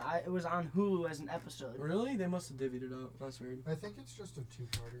in, then it was on Hulu as an episode. Really? They must have divvied it up. That's weird. I think it's just a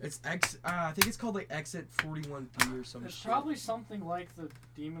two-parter. It's I think it's called like Exit 41B or some It's shit. probably something like the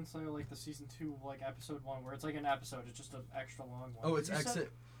Demon Slayer, like the season 2, like episode 1, where it's like an episode. It's just an extra long one. Oh, it's You said-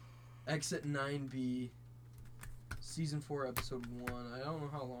 Exit 9B, season 4, episode 1. I don't know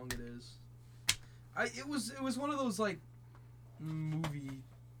how long it is. It was one of those like movie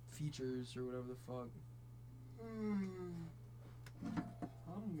features or whatever the fuck. I'm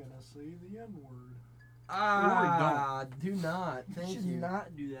gonna say the N-word. Do not. Thank should you.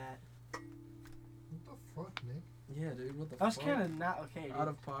 not do that. What the fuck, Nick? Yeah, dude. What the That was fuck? kind of not okay. Dude. Out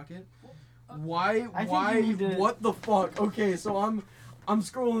of pocket. Why? I think Why? you need to- What the fuck? Okay, so I'm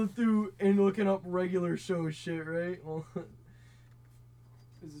scrolling through and looking up regular show shit, right? Well,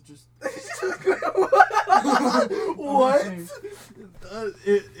 Is it just... what?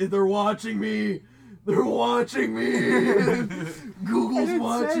 They're watching me. They're watching me. Google's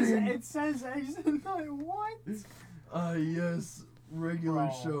watching. It says Exit 9. What? Yes, regular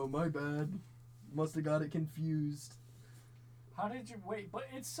Bro. show. My bad. Must have got it confused. How did you... Wait, but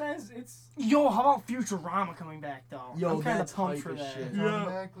it says it's... Yo, how about Futurama coming back though? Yo, I'm kind that's of pumped hype for as that. shit. Yeah.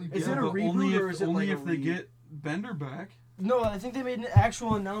 Automatically Is built. it a but reboot only or if, is it only like a if they re- get Bender back? No, I think they made an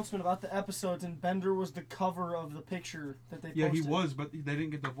actual announcement about the episodes, and Bender was the cover of the picture that they Yeah, posted. he was, but they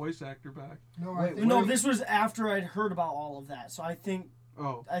didn't get the voice actor back. No, Wait, I think No, this was after I'd heard about all of that, so I think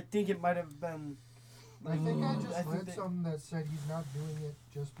Oh, it might have been. I think I I just think read they- something that said he's not doing it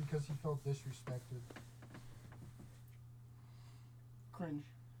just because he felt disrespected. Cringe.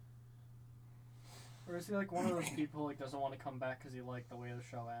 Or is he like one of those people who like doesn't want to come back because he liked the way the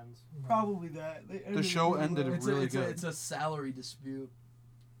show ends? No. Probably that. The show ended It's really it's good. it's a salary dispute.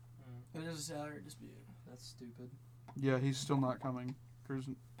 It is a salary dispute. That's stupid. yeah, he's still not coming.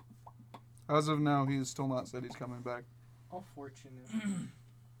 As of now, he's still not said he's coming back. Unfortunate.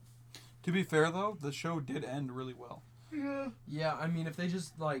 To be fair, though, the show did end really well. Yeah, I mean, if they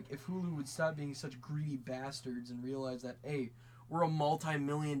just if Hulu would stop being such greedy bastards and realize that, hey, we're a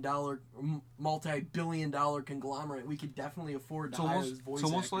multi-billion dollar conglomerate, we could definitely afford to It's hire almost- this voice it's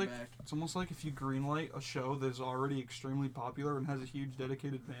almost actor like- back. It's almost like if you greenlight a show that is already extremely popular and has a huge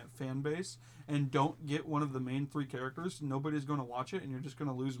dedicated fan base, and don't get one of the main 3 characters, nobody's going to watch it, and you're just going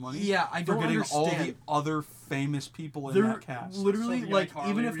to lose money. Yeah, I for don't getting all the understand. other famous people in They're that cast. literally So the like iCarly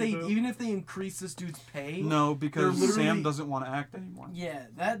even if reboot? they increase this dude's pay. No, because They're Sam literally- doesn't want to act anymore. Yeah,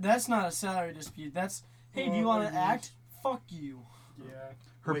 that's not a salary dispute. That's hey, do you want to act? Fuck you. Yeah.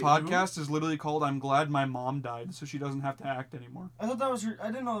 Her Wait, podcast is literally called "I'm Glad My Mom Died," so she doesn't have to act anymore. I thought that was her. I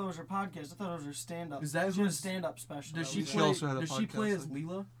didn't know that was her podcast. I thought it was her stand-up. Is that she had a who's- stand-up special? Does that she was She play? also had a Does she play podcast, as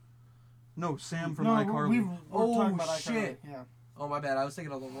Leela? No, Sam from no, iCarly. we're Oh, talking about iCarly. shit. Yeah. Oh my bad, I was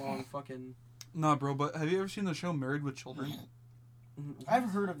thinking of the wrong fucking. Nah, bro, but have you ever seen the show Married with Children?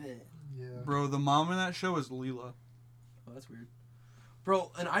 I've heard of it. Yeah. Bro, the mom in that show is Leela. Oh, that's weird.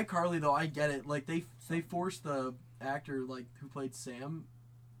 Bro, and iCarly though, I get it. Like they forced the actor who played Sam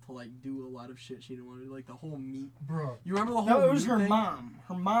to do a lot of shit she didn't want to do, like the whole meat. Bro. You remember the whole? No, it was meat her thing? mom.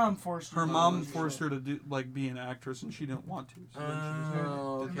 Her mom forced her. Her to mom do it. forced her to do be an actress, and she didn't want to. So then she just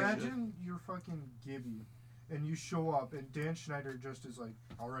Oh, did okay. that shit. Imagine you're fucking Gibby, and you show up, and Dan Schneider just is like,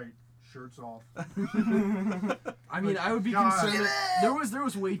 "All right, shirts off." I mean, I would be God. concerned. There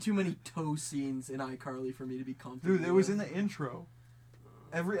was way too many toe scenes in iCarly for me to be comfortable. Dude, it was with. in the intro.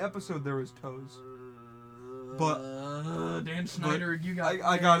 Every episode there was toes. But Dan Schneider, you got.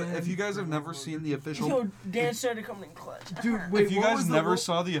 I got it. If you guys have never seen the official, Yo, Dan started coming in clutch. Dude, wait, if you what guys was the- never what-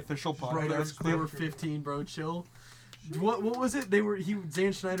 saw the official Bro, podcast they were clip, 15, bro. Chill. What was it?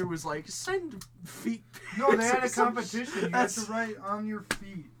 Dan Schneider was like, send feet. No, they had a pics or some competition. shit. You had That's to write on your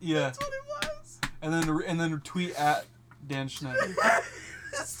feet. yeah, That's what it was. and then tweet at Dan Schneider.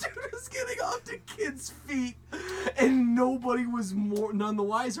 This dude was getting off to kids' feet, and nobody was none the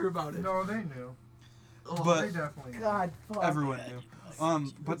wiser about it. No, they knew. Oh, But- They definitely knew. God, fuck. Everyone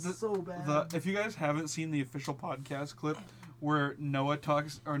knew. But It's so bad. if you guys haven't seen the official podcast clip where Noah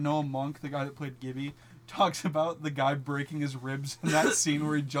Monk, the guy that played Gibby, talks about the guy breaking his ribs in that scene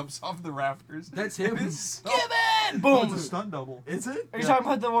where he jumps off the rafters. That's him. It is so- Give it! Oh, Boom! it's a stunt double. Is it? Are you talking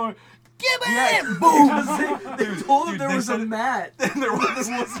about the one? Give it! Yeah, Boom! because they told him Dude, there they was a said it- mat. There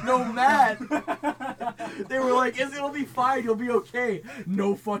was no mat. They were like, it'll be fine, you'll be okay.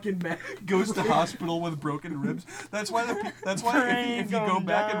 No fucking mat. goes to hospital with broken ribs. That's why if you go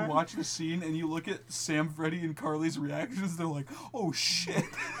back and watch the scene and you look at Sam, Freddy, and Carly's reactions, they're like, "Oh shit!"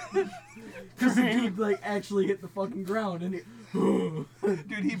 Because the dude like actually hit the fucking ground and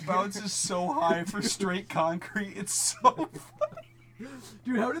Dude, he bounces so high for straight concrete. It's so funny.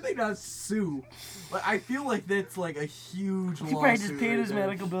 Dude, how did they not sue? Like, I feel like that's like a huge He probably just lawsuit paid right his there.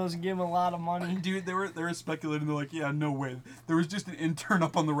 medical bills and gave him a lot of money. Dude, they were speculating. They're like, "Yeah, no way. There was just an intern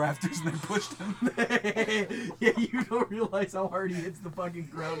up on the rafters and they pushed him." Yeah, you don't realize how hard he hits the fucking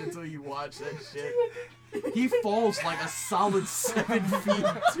ground until you watch that shit. He falls like a solid 7 feet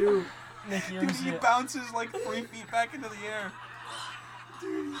too. Nicky, let Dude, me see he it. bounces like 3 feet back into the air.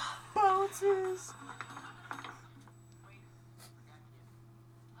 Dude, bounces.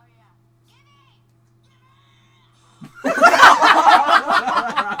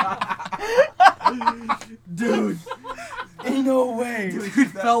 Dude, Ain't no way.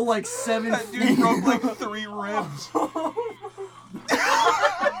 dude fell like 7 That feet. dude broke like 3 ribs.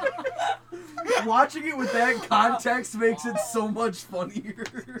 Watching it with that context makes it so much funnier.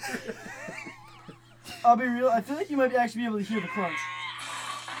 I'll be real. I feel like you might actually be able to hear the crunch.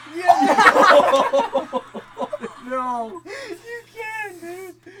 No. You can,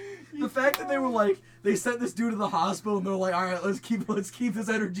 dude. The fact that they were like, they sent this dude to the hospital and they're like, all right, let's keep this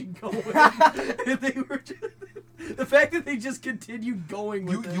energy going. And they were just, the fact that they just continued going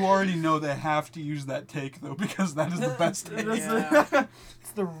with it. You already know they have to use that take though because that is the best take.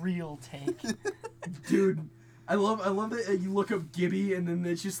 It's the real take. Dude, I love that you look up Gibby and then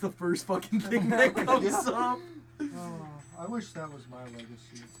it's just the first fucking thing that comes up. Oh, I wish that was my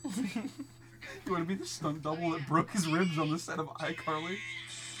legacy. You want to be the stunt double that broke his ribs on the set of iCarly?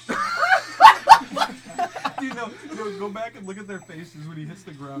 Dude, no, go back and look at their faces when he hits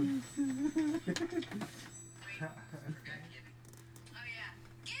the ground.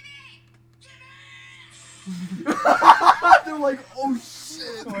 They're like, oh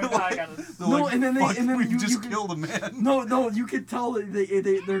shit. Oh my God, I gotta. They're No, like, and then "Fuck, we you just can- killed a man." No, you can tell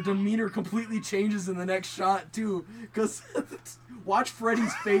that their demeanor completely changes in the next shot too. Cause watch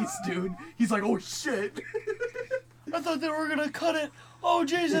Freddy's face, dude. He's like, oh shit. I thought they were gonna cut it. Oh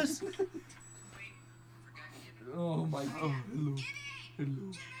Jesus! Oh my god.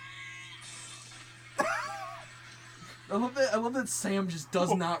 Oh, hello. I love that Sam just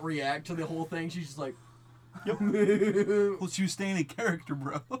does not react to the whole thing. She's just like, Yep. Well, she was staying in character,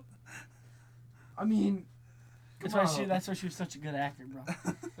 bro. I mean, That's why she was such a good actor, bro.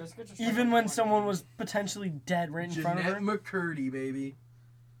 There's good just Even when someone was potentially dead right in front of her. Jeanette McCurdy, baby.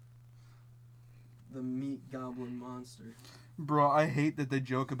 The meat goblin monster. Bro, I hate that they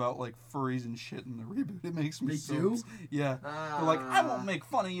joke about like furries and shit in the reboot. It makes me They so do? Yeah. They're like, I won't make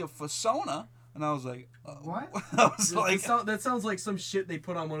fun of your persona. And I was like, What? I was like, That sounds like some shit they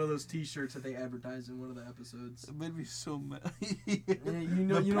put on one of those T-shirts that they advertised in one of the episodes. it made me so mad. Yeah, you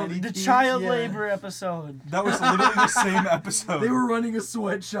know The tees? child Yeah. labor episode. That was literally the same episode. They were running a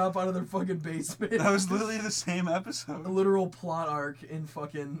sweatshop out of their fucking basement. That was literally the same a episode. literal plot arc in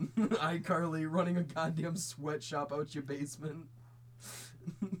fucking iCarly running a goddamn sweatshop out your basement.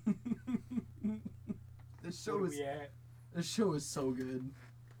 This show is so good.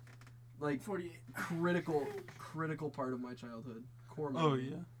 Like 48. critical part of my childhood. Core Oh memory.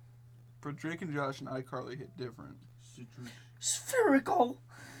 yeah. But Drake and Josh and iCarly hit different. Spherical.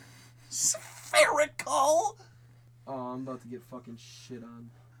 Spherical. Oh, I'm about to get fucking shit on.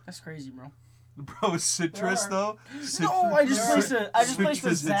 That's crazy, bro. Bro, citrus though. No, I just placed a Citrus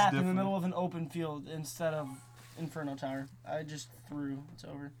hits zap in the different. middle of an open field instead of Inferno Tower. I just threw. It's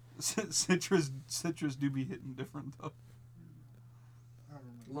over. Citrus do be hitting different though. I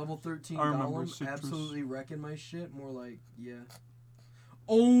don't know. Level 13 I remember Gollum citrus. absolutely wrecking my shit. More like, yeah.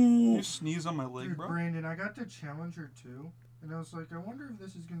 You Oh! sneeze on my leg, Dude, bro. Brandon, I got to Challenger 2, and I was like, I wonder if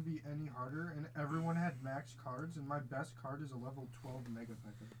this is going to be any harder, and everyone had max cards, and my best card is a level 12 Mega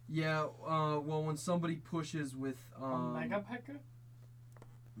Pekka. Yeah, well, when somebody pushes with, Mega Pekka?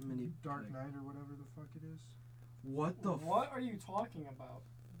 mini Dark Knight or whatever the fuck it is. What the What are you talking about?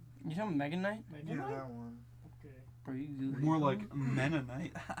 You talking Mega Knight? Mega Yeah, Knight? that one. Okay. Bro, you goofy. More like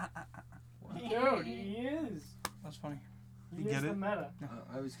Mennonite. Dude, he is. That's funny. He You is get the it? meta.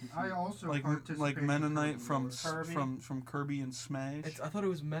 I was confused. I also like participated Mennonite in from lore. Kirby. from Kirby and Smash. I thought it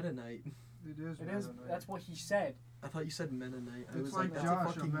was Meta Knight. It is. It is. Mennonite. That's what he said. I thought you said Mennonite. I It's was like that's Josh, a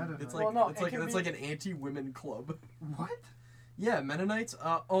a fucking. Mennonite. It's like Well, no, it's it like can it's be- like an anti-women club. What? Yeah, Mennonites.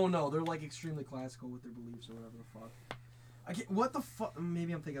 Oh no, they're like extremely classical with their beliefs or whatever the fuck. I can't. What the fuck?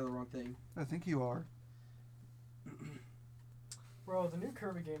 Maybe I'm thinking of the wrong thing. I think you are. Bro, the new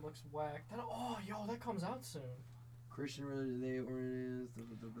Kirby game looks whack. That comes out soon. Christian religion. They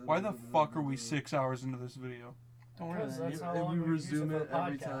or Why the fuck are we 6 hours into this video? Don't worry Because about that's it. how And long we we use resume for it the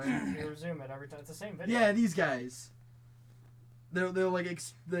every podcast. time. We resume it every time. It's the same video. Yeah, these guys. They're they're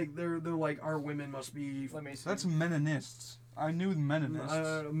like our women must be Let me see. That's Mennonists. I knew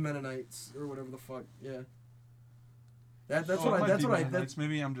Mennonists. Mennonites or whatever the fuck. Yeah. That's Oh, what it I might that's be what I Mennonites.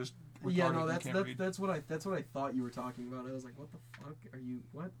 Maybe I'm just yeah retarded no and that's can't read. that's what I thought you were talking about. I was like, what the fuck are you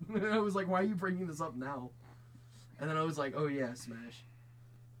what? I was like, why are you bringing this up now? And then I was like, oh yeah, Smash.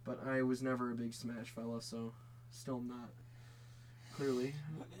 But I was never a big Smash fella, so still not. Clearly.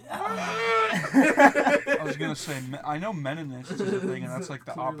 I was gonna say I know Mennonists is a thing, and that's like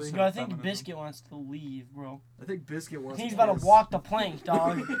the Clearly. opposite. Yo, I of think feminism. Biscuit wants to leave, bro. I think Biscuit wants. He's to about to piss. walk the plank,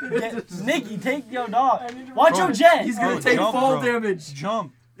 dog. Nikki, take your dog. I need to Watch Bro, your jet. He's gonna Bro, take jump, fall bro. damage.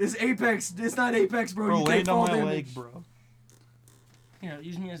 Jump, It's Apex. It's not Apex, bro. bro. You Land take on fall my damage. leg, bro. You know,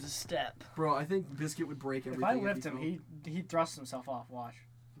 use me as a step. Bro, I think Biscuit would break If everything. I lift him, he thrusts himself off. Watch.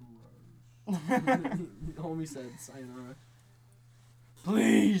 Homie said sayonara.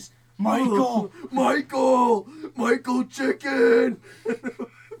 Please, Michael. Michael Chicken.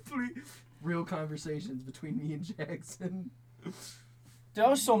 Please. Real conversations between me and Jackson. Dude, I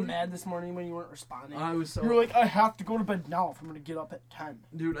was so mad this morning when you weren't responding. I was so You were like, I have to go to bed now if I'm gonna get up at 10.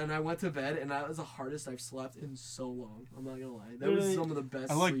 dude, and I went to bed, and that was the hardest I've slept in so long. I'm not gonna lie. That was Really? some of the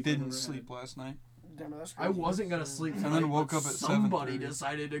best. I like sleep I've didn't ever sleep last night. Damn, that's I crazy. wasn't gonna sleep And tonight, then woke but up at somebody 7:30.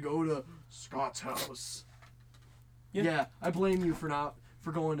 decided to go to Scott's house. Yeah. Yeah, I blame you for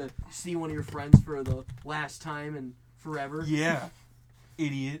going to see one of your friends for the last time in forever. Yeah,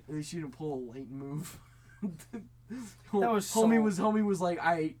 idiot. At least you didn't pull a late move. That was so- homie was like,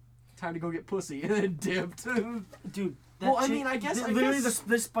 "Alright, time to go get pussy," and then dipped. Dude, Well, I mean, I guess- literally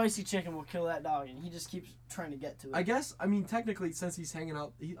this spicy chicken will kill that dog, and he just keeps trying to get to it. I mean, technically, since he's hanging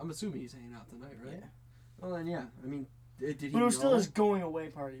out, I'm assuming he's hanging out tonight, right? Yeah. Well, then yeah. I mean, did he? But it was still know? his going away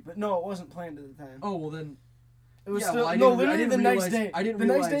party. But no, it wasn't planned at the time. Oh well, then It was yeah, still well, I no. didn't re- I Literally didn't the next realize- day. I didn't the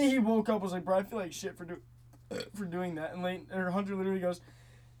next realize- day he woke up was like, bro, I feel like shit for doing that. And Hunter literally goes,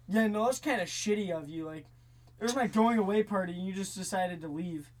 yeah, no, that's kind of shitty of you. Like, it was my going away party, and you just decided to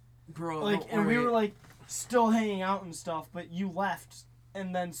leave. bro, Like, don't and we worry. were like still hanging out and stuff, but you left,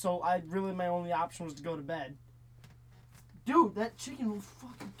 and then so my only option was to go to bed. Dude, that chicken will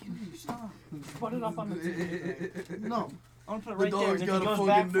fucking kill you. Stop. Put it up on the TV. No, I'm gonna put it The right there. dog's And if got he a goes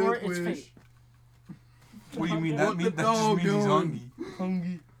back fucking for it, dick it's wish. fake. What do you mean? What That the just dog means he's doing? hungry.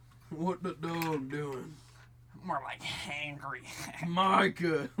 Hungry. What the dog doing? More like hangry.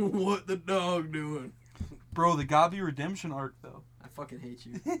 Micah, what the dog doing? Bro, the Gabi redemption arc though. I fucking hate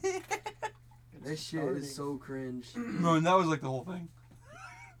you. This shit starting. is so cringe. No, and that was like the whole thing.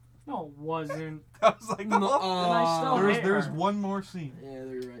 No, it wasn't. That was like the whole. I still There's hate there's her. one more scene. Yeah,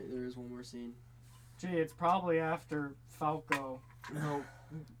 you're right. There is one more scene. Gee, it's probably after Falco. No.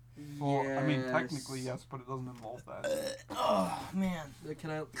 Well, I mean Yes. technically yes, but it doesn't involve that. Oh man. Can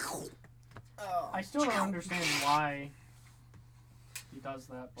I? Oh. I still don't understand why he does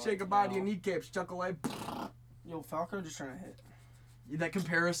that. But, Say goodbye to you your know. kneecaps, Chuckle. Yo, Falco just trying to hit. That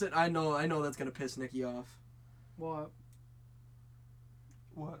comparison, I know that's gonna piss Nikki off. What?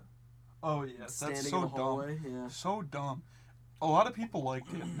 What? Oh yeah, Standing that's in so the dumb. hallway, yeah. So dumb. A lot of people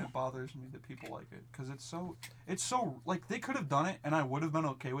liked it, and it bothers me that people like it because it's so like they could have done it, and I would have been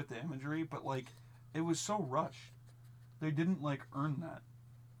okay with the imagery, but like it was so rushed. They didn't like earn that,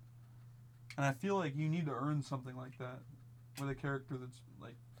 and I feel like you need to earn something like that with a character that's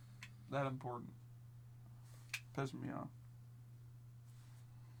like that important. Pisses me off.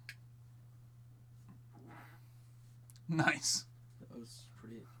 Nice. That was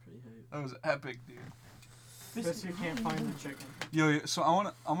pretty hype. That was epic, dude. Guess you can't find the chicken. Yo, so I'm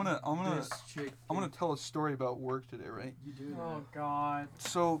gonna This chick, tell a story about work today, right? you do that. Oh God.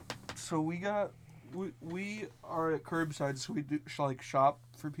 So we are at Curbside, so we do like shop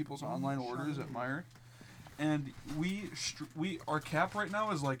for people's online orders at Meijer, and our cap right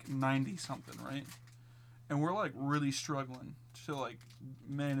now is like 90 something, right? And we're like really struggling to like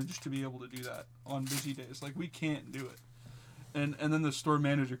manage to be able to do that on busy days. Like we can't do it. And then the store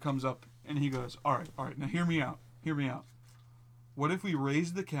manager comes up and he goes, all right, now hear me out. What if we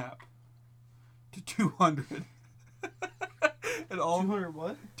raise the cap to 200? And all 200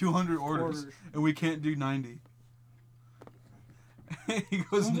 what? 200 orders, and we can't do 90. He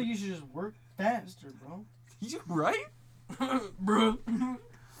goes, Sounds like you should just work faster, bro. you right? Bro.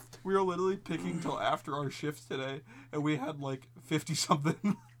 We were literally picking till after our shift today, and we had like 50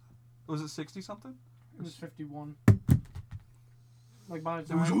 something. Was it 60 something? It was 51. Like by the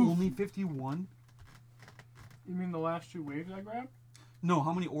There was time. only 51? You mean the last 2 waves I grabbed? No,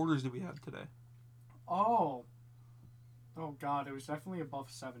 how many orders did we have today? Oh. Oh god, it was definitely above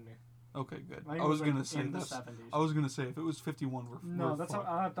 70. Okay, good. I think I it was like gonna say in the that's. 70s. I was gonna say if it was 51, No, we're that's how, fucked.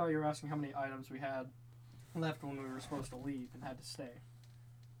 I thought you were asking how many items we had left when we were supposed to leave and had to stay.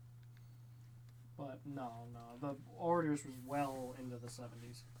 But no, the orders was well into the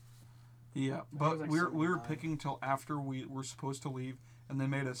 70s. Yeah, was but like we were 79. picking till after we were supposed to leave, and they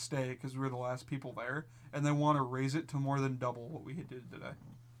made us stay because we were the last people there, and they want to raise it to more than double what we did today.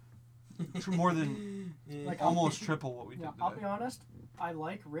 More than Like, almost triple what we did Yeah, I'll be today. honest. I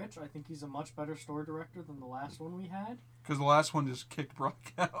like Rich. I think he's a much better store director than the last one we had. Because the last one just kicked Brock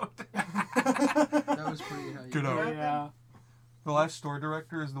out. That was pretty high. Good out. Yeah. The last store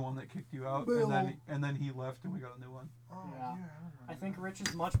director is the one that kicked you out, Bill. and then he left, and we got a new one. Oh, Yeah. I remember I think that. Rich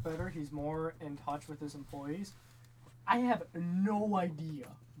is much better. He's more in touch with his employees. I have no idea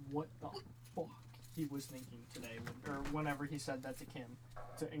what the fuck he was thinking today, or whenever he said that to Kim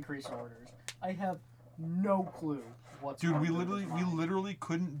to increase orders. I have no clue what's Dude, going we through his mind. literally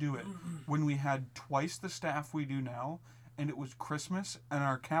couldn't do it when we had twice the staff we do now, and it was Christmas, and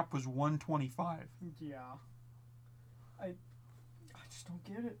our cap was 125. Yeah. I just don't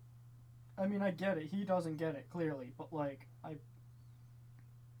get it. I mean, I get it. He doesn't get it, clearly. But, like, I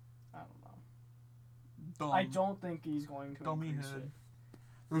don't know. Dumb. I don't think he's going to Dummy increase head. it.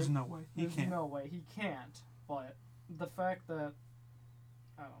 There's no way. He There's can't. no way. He can't. But the fact that,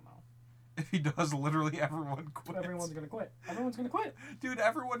 I don't know. If he does, literally everyone quits. Everyone's going to quit. Everyone's going to quit. Dude,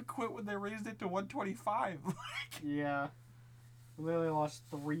 everyone quit when they raised it to 125. Yeah. We literally lost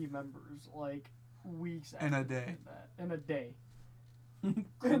 3 members, like, weeks after In a we day. did that. In a day.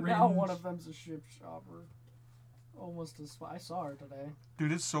 And now one of them's a ship shopper. Almost as I saw her today.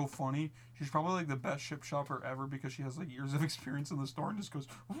 Dude, it's so funny. She's probably like the best ship shopper ever because she has like years of experience in the store and just goes.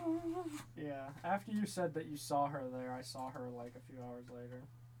 Yeah. After you said that you saw her there, I saw her like a few hours later.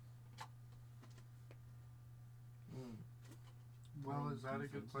 Well, is that a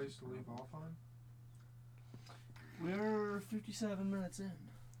good place to leave off on? We're 57 minutes in.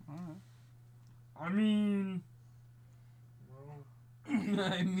 Alright. I mean, Well,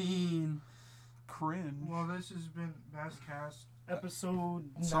 I mean, Cringe. well, this has been Best Cast. Episode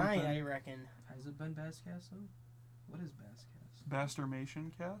Something. 9, I reckon. has it been Basscast though? What is Basscast?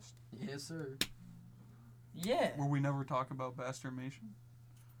 Bastarmation cast? Yes, sir. Yeah. Where we never talk about Bastarmation?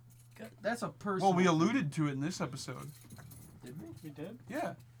 That's a personal. Well, we alluded to it in this episode. Did we? we did.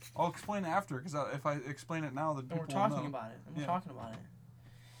 Yeah. I'll explain after because if I explain it now, then And people we're talking will know. about it. And we're Yeah. talking about it.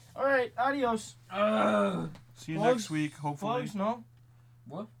 Alright, adios. See you Plugs? next week, hopefully. Plugs? No?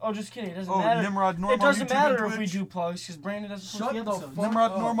 What? Oh, just kidding. It doesn't Oh, matter. Nimrod Norm It doesn't on YouTube matter and if we Twitch. do plugs because Brandon doesn't Shut post the the episodes. fuck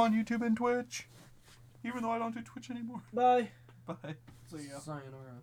Nimrod up. Norm on YouTube and Twitch. Even though I don't do Twitch anymore. Bye. Bye. So yeah. Sayonara.